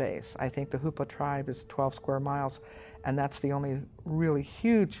land base. I think the Hupa tribe is 12 square miles, and that's the only really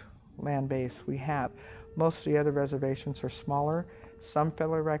huge land base we have. Most of the other reservations are smaller. Some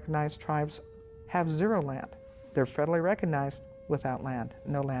federally recognized tribes have zero land. They're federally recognized without land,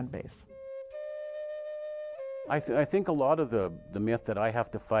 no land base. I think a lot of the myth that I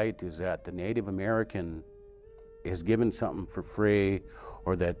have to fight is that the Native American is given something for free,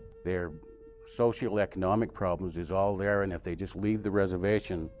 or that their socioeconomic problems is all there, and if they just leave the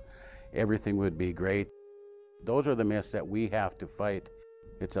reservation, everything would be great. Those are the myths that we have to fight.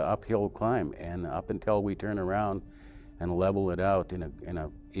 It's an uphill climb, and up until we turn around and level it out in a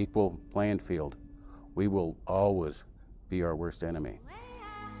equal playing field, we will always be our worst enemy.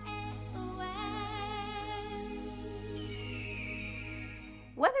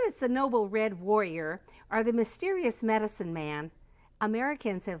 Whether it's the noble Red Warrior or the mysterious Medicine Man,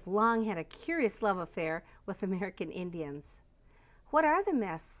 Americans have long had a curious love affair with American Indians. What are the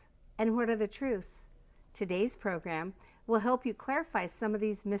myths and what are the truths? Today's program will help you clarify some of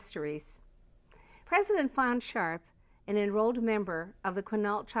these mysteries. President Fawn Sharp, an enrolled member of the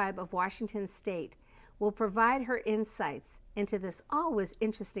Quinault Tribe of Washington State, will provide her insights into this always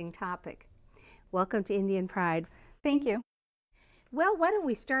interesting topic. Welcome to Indian Pride. Thank you. Well, why don't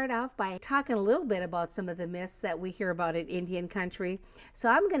we start off by talking a little bit about some of the myths that we hear about in Indian country. So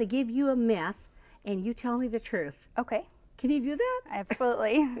I'm going to give you a myth, and you tell me the truth. Okay. Can you do that?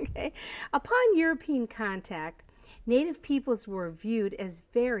 Absolutely. Okay. Upon European contact, Native peoples were viewed as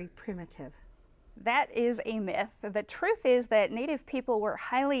very primitive. That is a myth. The truth is that Native people were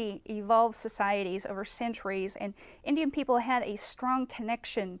highly evolved societies over centuries, and Indian people had a strong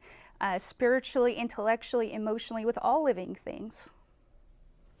connection spiritually, intellectually, emotionally with all living things.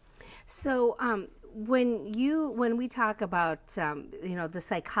 So when we talk about the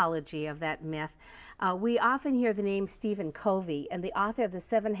psychology of that myth, we often hear the name Stephen Covey, and the author of The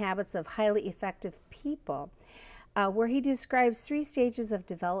 7 Habits of Highly Effective People, where he describes 3 stages of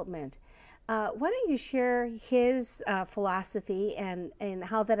development. Why don't you share his philosophy and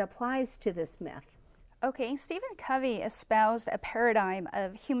how that applies to this myth? Okay, Stephen Covey espoused a paradigm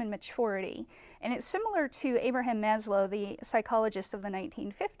of human maturity, and it's similar to Abraham Maslow, the psychologist of the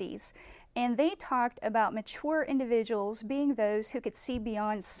 1950s. And they talked about mature individuals being those who could see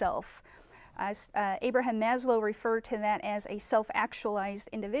beyond self. Abraham Maslow referred to that as a self-actualized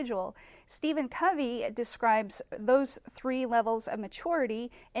individual. Stephen Covey describes those 3 levels of maturity,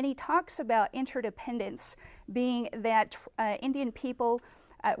 and he talks about interdependence, being that Indian people,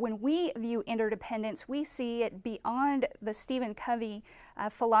 when we view interdependence, we see it beyond the Stephen Covey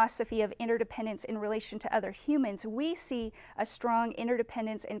philosophy of interdependence in relation to other humans. We see a strong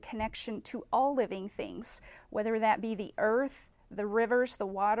interdependence and connection to all living things, whether that be the earth, the rivers, the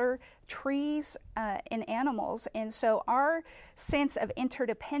water, trees, and animals. And so our sense of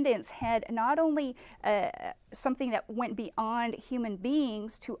interdependence had not only something that went beyond human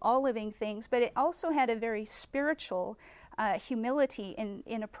beings to all living things, but it also had a very spiritual humility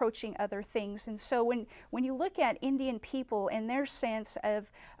in approaching other things. And so when you look at Indian people and their sense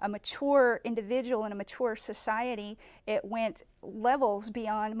of a mature individual and a mature society, it went levels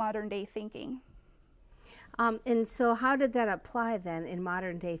beyond modern day thinking. And so how did that apply then in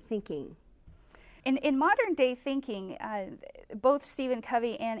modern day thinking? In modern day thinking, both Stephen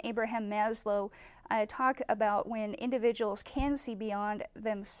Covey and Abraham Maslow talk about when individuals can see beyond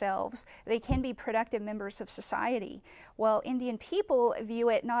themselves, they can be productive members of society. Well, Indian people view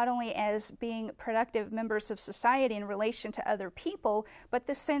it not only as being productive members of society in relation to other people, but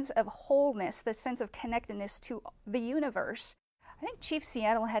the sense of wholeness, the sense of connectedness to the universe. I think Chief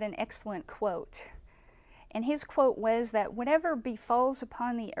Seattle had an excellent quote. And his quote was that whatever befalls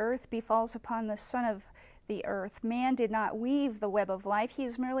upon the earth befalls upon the son of the earth. Man did not weave the web of life. He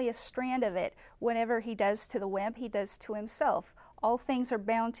is merely a strand of it. Whatever he does to the web, he does to himself. All things are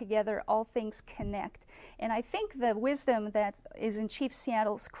bound together. All things connect. And I think the wisdom that is in Chief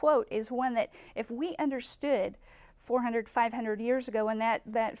Seattle's quote is one that if we understood 400, 500 years ago, and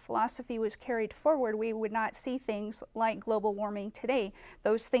that philosophy was carried forward, we would not see things like global warming today.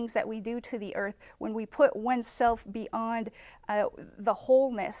 Those things that we do to the earth, when we put oneself beyond the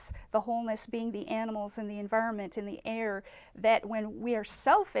wholeness being the animals and the environment and the air, that when we are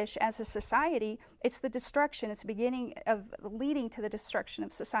selfish as a society, it's the destruction, it's the beginning of leading to the destruction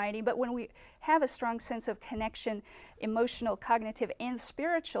of society. But when we have a strong sense of connection, emotional, cognitive, and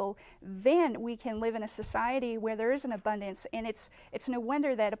spiritual, then we can live in a society where there is an abundance. And it's no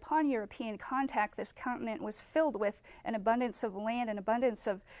wonder that upon European contact, this continent was filled with an abundance of land, an abundance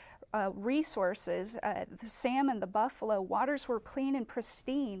of resources, the salmon, the buffalo, waters were clean and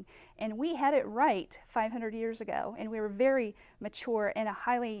pristine, and we had it right 500 years ago, and we were very mature and a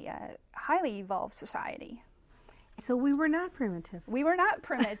highly evolved society. So we were not primitive. We were not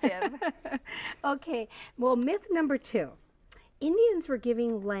primitive. Okay, well, myth number 2. Indians were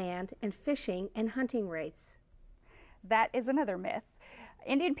giving land and fishing and hunting rights. That is another myth.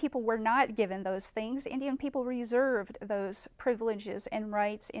 Indian people were not given those things. Indian people reserved those privileges and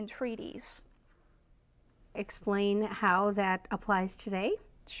rights in treaties. Explain how that applies today.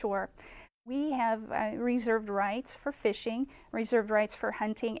 Sure. We have reserved rights for fishing, reserved rights for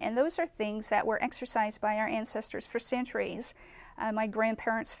hunting, and those are things that were exercised by our ancestors for centuries. My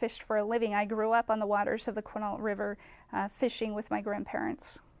grandparents fished for a living. I grew up on the waters of the Quinault River fishing with my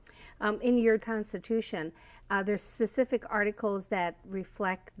grandparents. In your Constitution, there's specific articles that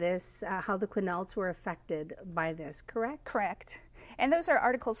reflect this, how the Quinaults were affected by this, correct? Correct. And those are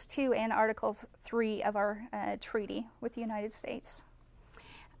Articles 2 and Article 3 of our treaty with the United States.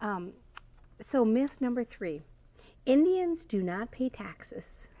 So myth number 3, Indians do not pay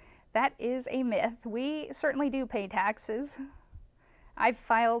taxes. That is a myth. We certainly do pay taxes. I've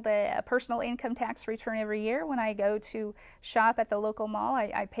filed a personal income tax return every year. When I go to shop at the local mall,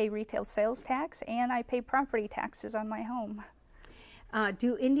 I pay retail sales tax and I pay property taxes on my home.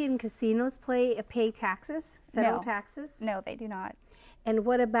 Do Indian casinos pay taxes, federal taxes? No, they do not. And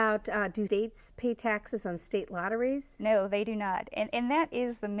what about, do states pay taxes on state lotteries? No, they do not. And that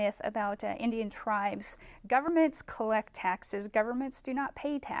is the myth about Indian tribes. Governments collect taxes. Governments do not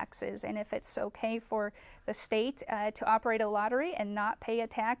pay taxes. And if it's okay for the state to operate a lottery and not pay a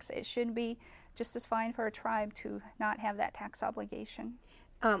tax, it should be just as fine for a tribe to not have that tax obligation.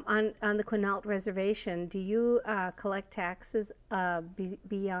 On the Quinault Reservation, do you collect taxes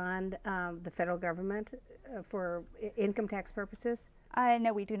beyond the federal government for income tax purposes?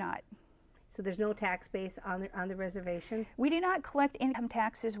 No, we do not. So there's no tax base on the reservation? We do not collect income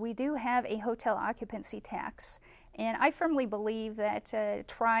taxes. We do have a hotel occupancy tax. And I firmly believe that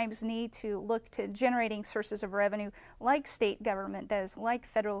tribes need to look to generating sources of revenue like state government does, like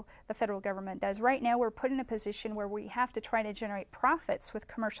the federal government does. Right now we're put in a position where we have to try to generate profits with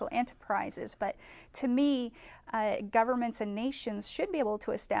commercial enterprises. But to me, governments and nations should be able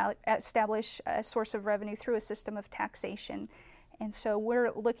to establish a source of revenue through a system of taxation. And so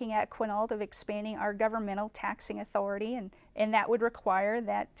we're looking at Quinault of expanding our governmental taxing authority, and that would require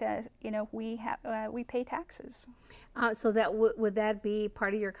that we pay taxes. So that would that be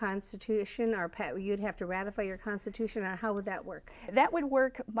part of your Constitution, or you'd have to ratify your Constitution, or how would that work? That would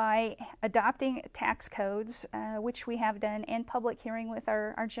work by adopting tax codes, which we have done, and public hearing with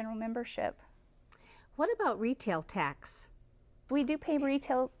our general membership. What about retail tax? We do pay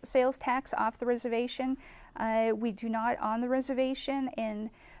retail sales tax off the reservation. We do not on the reservation, and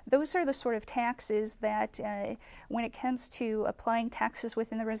those are the sort of taxes that when it comes to applying taxes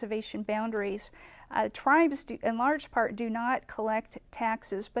within the reservation boundaries, tribes in large part do not collect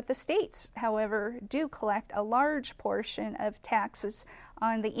taxes, but the states, however, do collect a large portion of taxes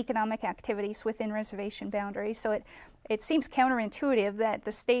on the economic activities within reservation boundaries. So it seems counterintuitive that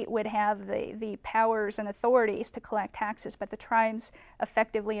the state would have the powers and authorities to collect taxes, but the tribes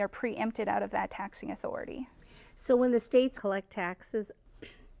effectively are preempted out of that taxing authority. So when the states collect taxes,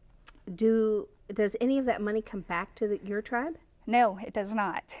 does any of that money come back to your tribe? No, it does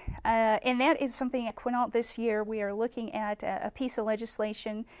not. And that is something at Quinault this year. We are looking at a piece of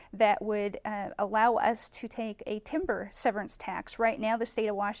legislation that would allow us to take a timber severance tax. Right now, the state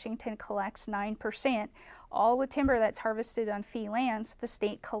of Washington collects 9%. All the timber that's harvested on fee lands, the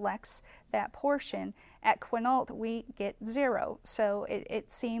state collects that portion. At Quinault, we get 0. So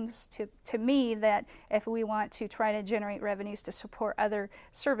it seems to me that if we want to try to generate revenues to support other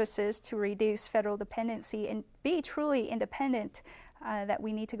services to reduce federal dependency and be truly independent, that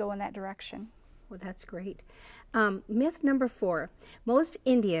we need to go in that direction. Well, that's great. Myth number 4, most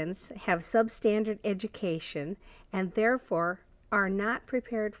Indians have substandard education and therefore are not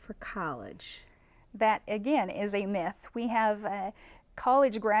prepared for college. That, again, is a myth. We have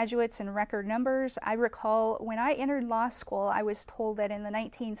college graduates in record numbers. I recall when I entered law school, I was told that in the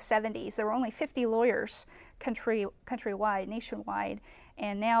 1970s there were only 50 lawyers countrywide, nationwide,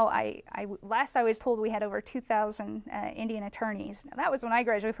 and now last I was told we had over 2,000 Indian attorneys. Now, that was when I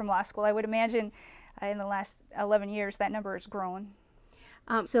graduated from law school. I would imagine in the last 11 years that number has grown.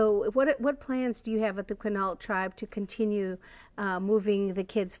 So what plans do you have at the Quinault Tribe to continue moving the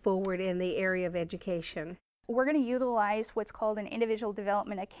kids forward in the area of education? We're going to utilize what's called an individual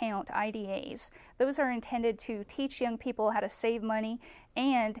development account, IDAs. Those are intended to teach young people how to save money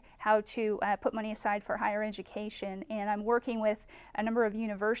and how to put money aside for higher education. And I'm working with a number of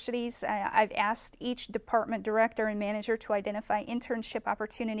universities. I've asked each department director and manager to identify internship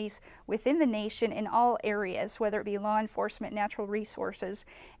opportunities within the nation in all areas, whether it be law enforcement, natural resources,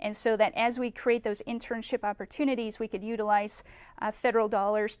 and so that as we create those internship opportunities, we could utilize federal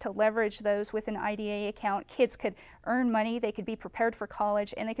dollars to leverage those with an IDA account. Kids could earn money, they could be prepared for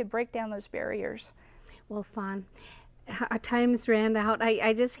college, and they could break down those barriers. Well, Fawn, our time's ran out.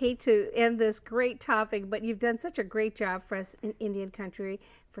 I just hate to end this great topic, but you've done such a great job for us in Indian country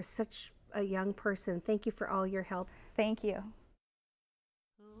for such a young person. Thank you for all your help. Thank you.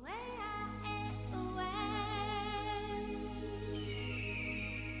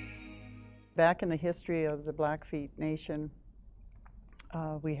 Back in the history of the Blackfeet Nation,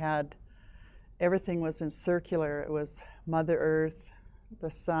 we had everything was in circular. It was Mother Earth,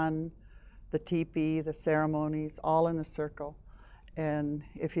 the sun, the teepee, the ceremonies, all in a circle. And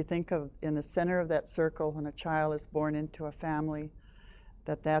if you think of in the center of that circle, when a child is born into a family,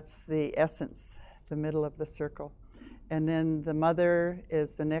 that's the essence, the middle of the circle. And then the mother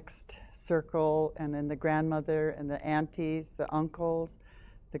is the next circle, and then the grandmother and the aunties, the uncles,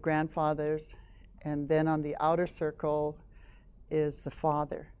 the grandfathers, and then on the outer circle is the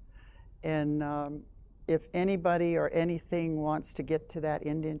father. And if anybody or anything wants to get to that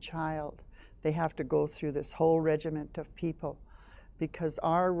Indian child, they have to go through this whole regiment of people, because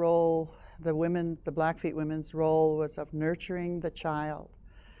our role, the Blackfeet women's role, was of nurturing the child,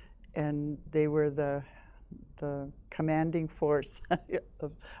 and they were the commanding force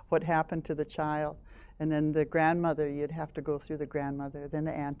of what happened to the child. And then the grandmother, you'd have to go through the grandmother, then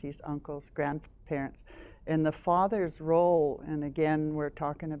the aunties, uncles, grandparents. And the father's role, and again, we're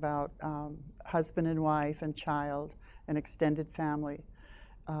talking about husband and wife and child and extended family.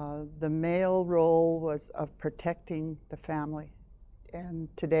 The male role was of protecting the family. And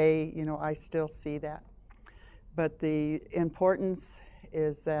today, you know, I still see that. But the importance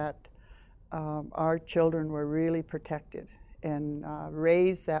is that our children were really protected and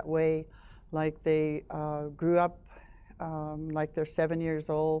raised that way, like they grew up, like they're 7 years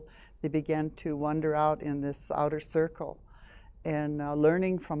old, they began to wander out in this outer circle and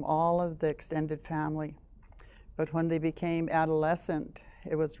learning from all of the extended family. But when they became adolescent,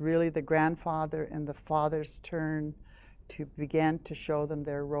 it was really the grandfather and the father's turn to begin to show them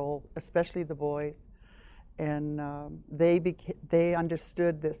their role, especially the boys. And they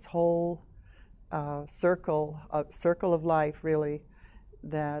understood this whole circle of life, really,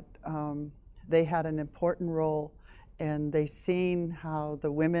 that they had an important role, and they seen how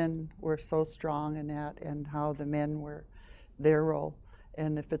the women were so strong in that and how the men were their role.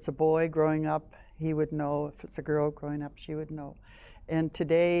 And if it's a boy growing up, he would know. If it's a girl growing up, she would know. And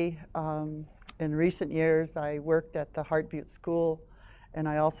today, in recent years, I worked at the Heart Butte School, and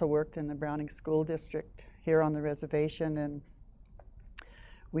I also worked in the Browning School District here on the reservation. And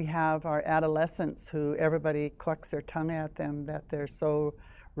we have our adolescents who everybody clucks their tongue at them that they're so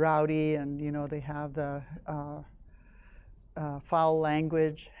rowdy, and you know, they have the foul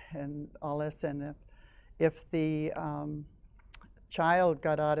language and all this. And if the child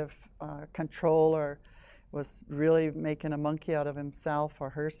got out of control or was really making a monkey out of himself or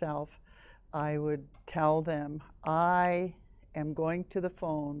herself, I would tell them, I am going to the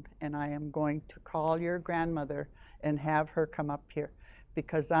phone and I am going to call your grandmother and have her come up here,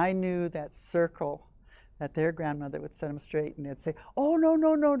 because I knew that circle that their grandmother would set them straight, and they'd say, "Oh, no,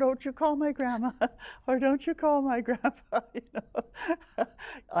 no, no, don't you call my grandma," or "Don't you call my grandpa," you know.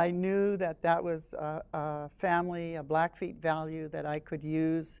 I knew that that was a family, a Blackfeet value that I could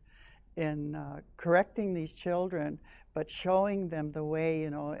use in correcting these children, but showing them the way, you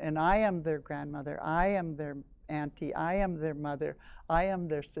know, and I am their grandmother, I am their auntie, I am their mother, I am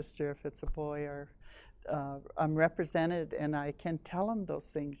their sister if it's a boy, or I'm represented, and I can tell them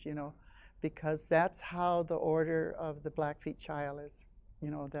those things, you know, because that's how the order of the Blackfeet child is,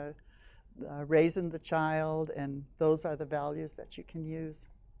 you know, the raising the child, and those are the values that you can use.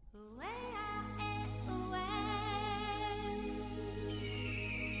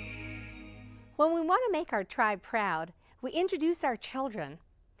 When we want to make our tribe proud, we introduce our children.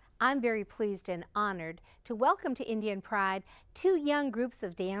 I'm very pleased and honored to welcome to Indian Pride 2 young groups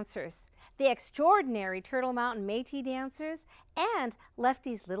of dancers, the extraordinary Turtle Mountain Métis dancers and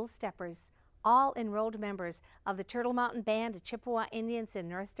Lefty's Little Steppers, all enrolled members of the Turtle Mountain Band of Chippewa Indians in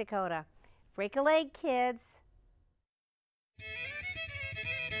North Dakota. Break a leg, kids.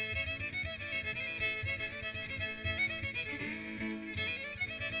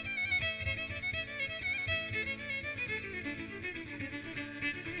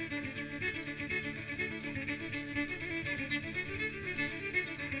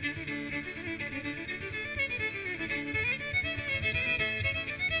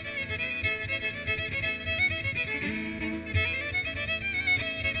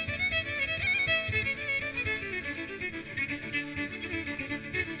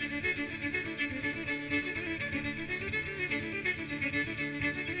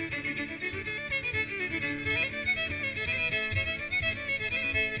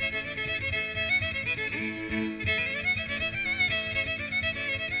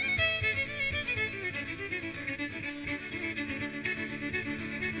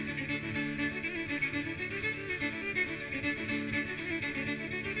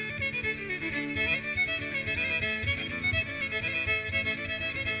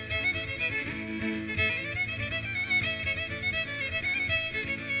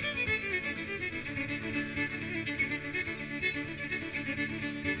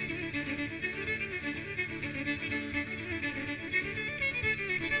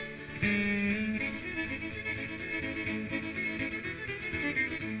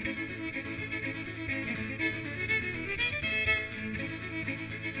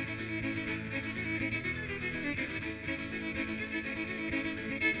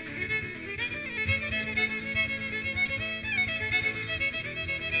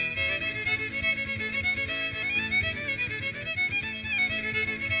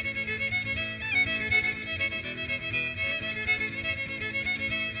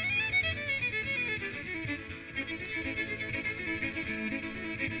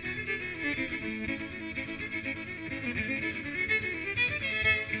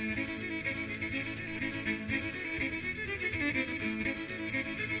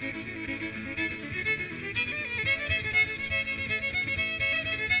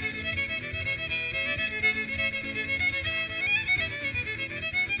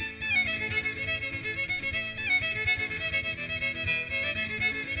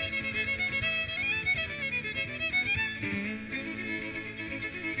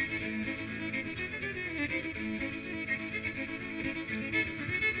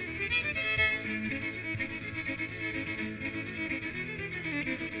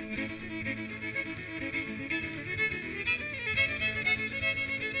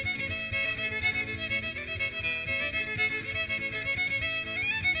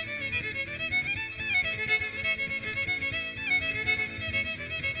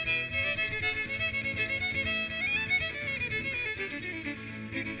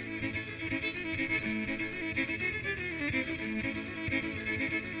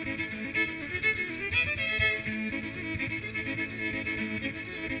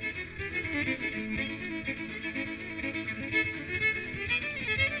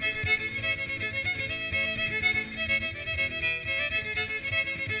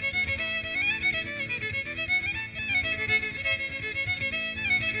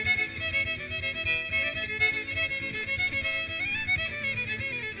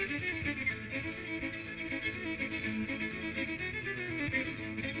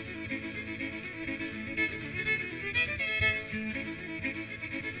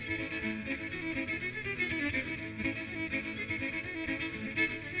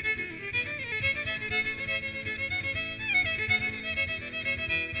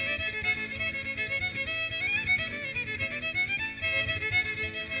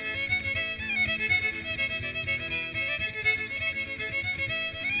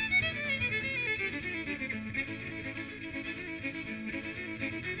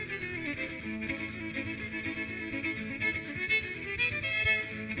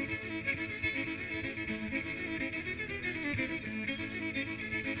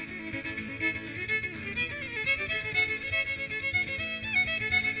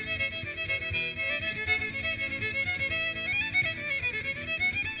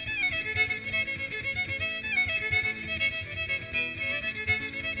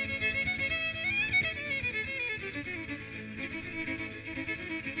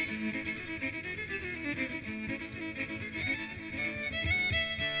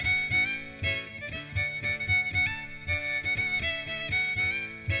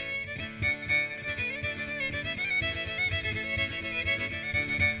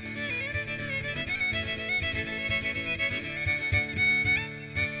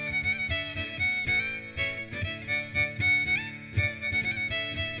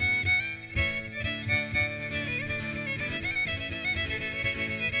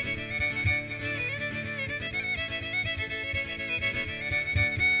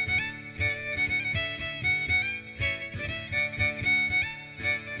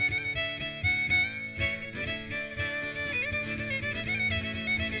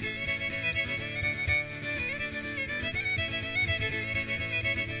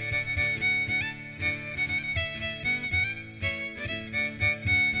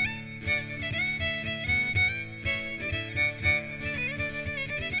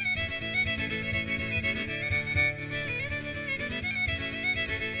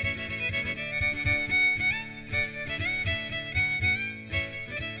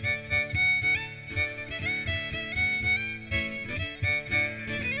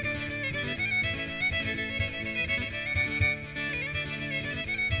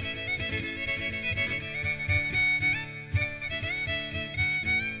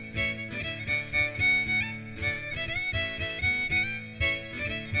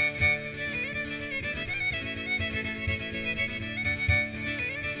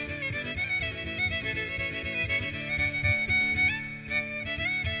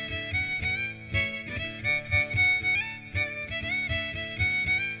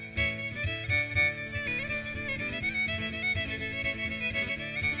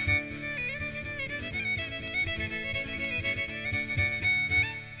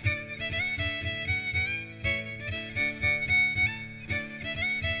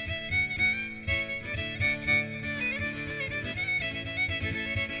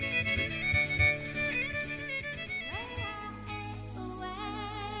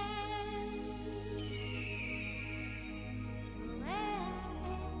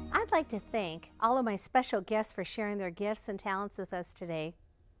 like to thank all of my special guests for sharing their gifts and talents with us today.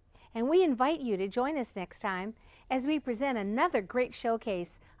 And we invite you to join us next time as we present another great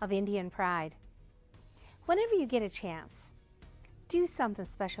showcase of Indian pride. Whenever you get a chance, do something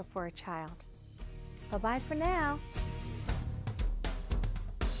special for a child. Bye-bye for now.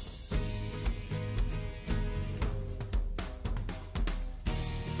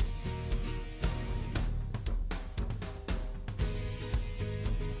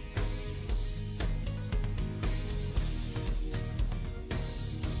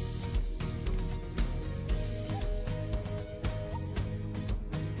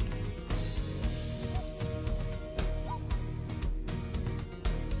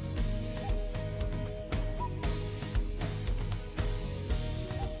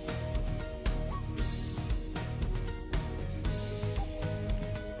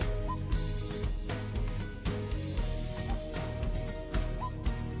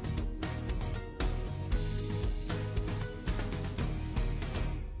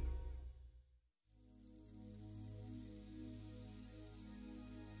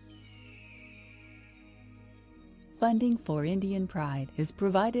 Funding for Indian Pride is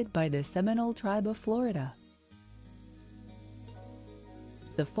provided by the Seminole Tribe of Florida,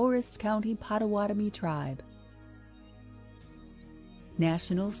 the Forest County Potawatomi Tribe,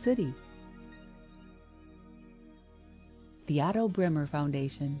 National City, the Otto Bremer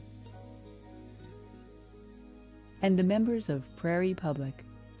Foundation, and the members of Prairie Public.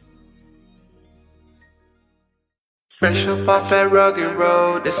 Fresh up off that rugged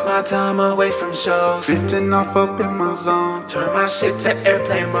road, it's my time away from shows. Drifting off up in my zone, turn my shit to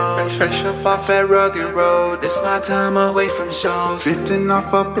airplane mode. Fresh up off that rugged road, it's my time away from shows. Drifting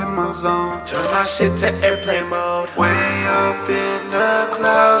off up in my zone, turn my shit to airplane mode. Way up in the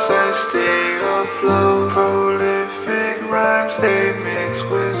clouds, I stay afloat. Prolific rhymes, they mix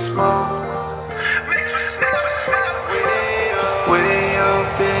with smoke. Way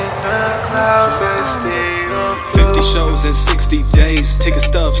up in the clouds, I stay 50 shows in 60 days, ticket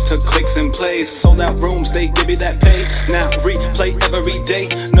stubs to clicks and plays. Sold out rooms, they give me that pay. Now replay every day,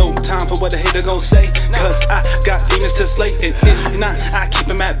 no time for what the hater gon' say. Cause I got demons to slay, and if not, I keep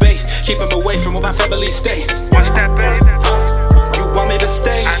them at bay. Keep them away from where my family stay. What's that, babe? You want me to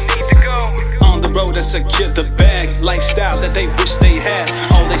stay? I need to go. On the road and secure the bag. Lifestyle that they wish they had.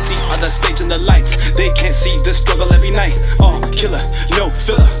 All they see are the stage and the lights. They can't see the struggle every night. All killer, no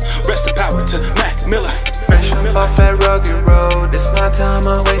filler. Rest in power to Mac Miller. Fresh up off that rugged road, it's my time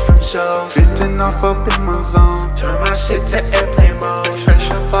away from shows. Drifting off up in my zone, turn my shit to airplane mode.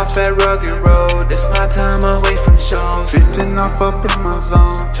 Fresh up off that rugged road, it's my time away from shows. Drifting off up in my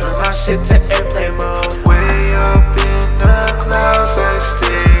zone, turn my shit to airplane mode. Way up in the clouds, I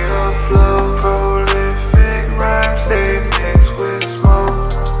stay afloat. Prolific rhymes, they mix with smoke.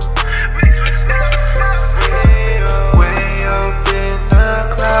 Way up in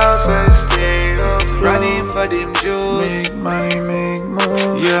the clouds, I stay afloat. Riding for them jewels, make money, make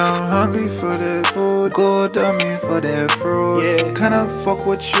moves. Yeah, I'm hungry for that food. Go dummy for that fruit. Yeah, kinda fuck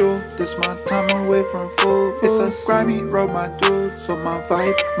with you. This my time away from food. It's a grimy road, my dude, so my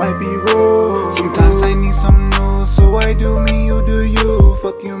vibe might be rude. Sometimes I need some news, so I do me, you do you.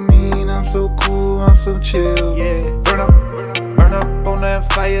 Fuck you mean, I'm so cool, I'm so chill. Yeah, burn up on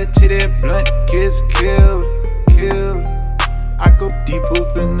that fire till that blunt gets killed. I go deep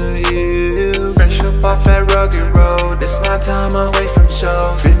up in the hills. Fresh up off that rugged road, it's my time away from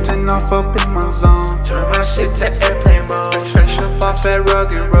shows. Drifting off up in my zone, turn my shit to airplane mode. Fresh up off that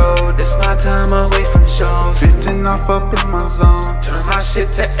rugged road, it's my time away from shows. Drifting off up in my zone, turn my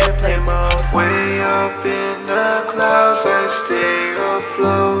shit to airplane mode. Way up in the clouds, I stay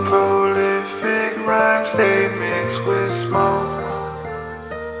afloat. Prolific rhymes, they mix with smoke.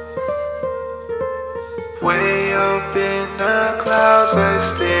 Way up in the clouds, I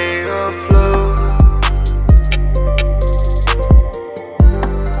stay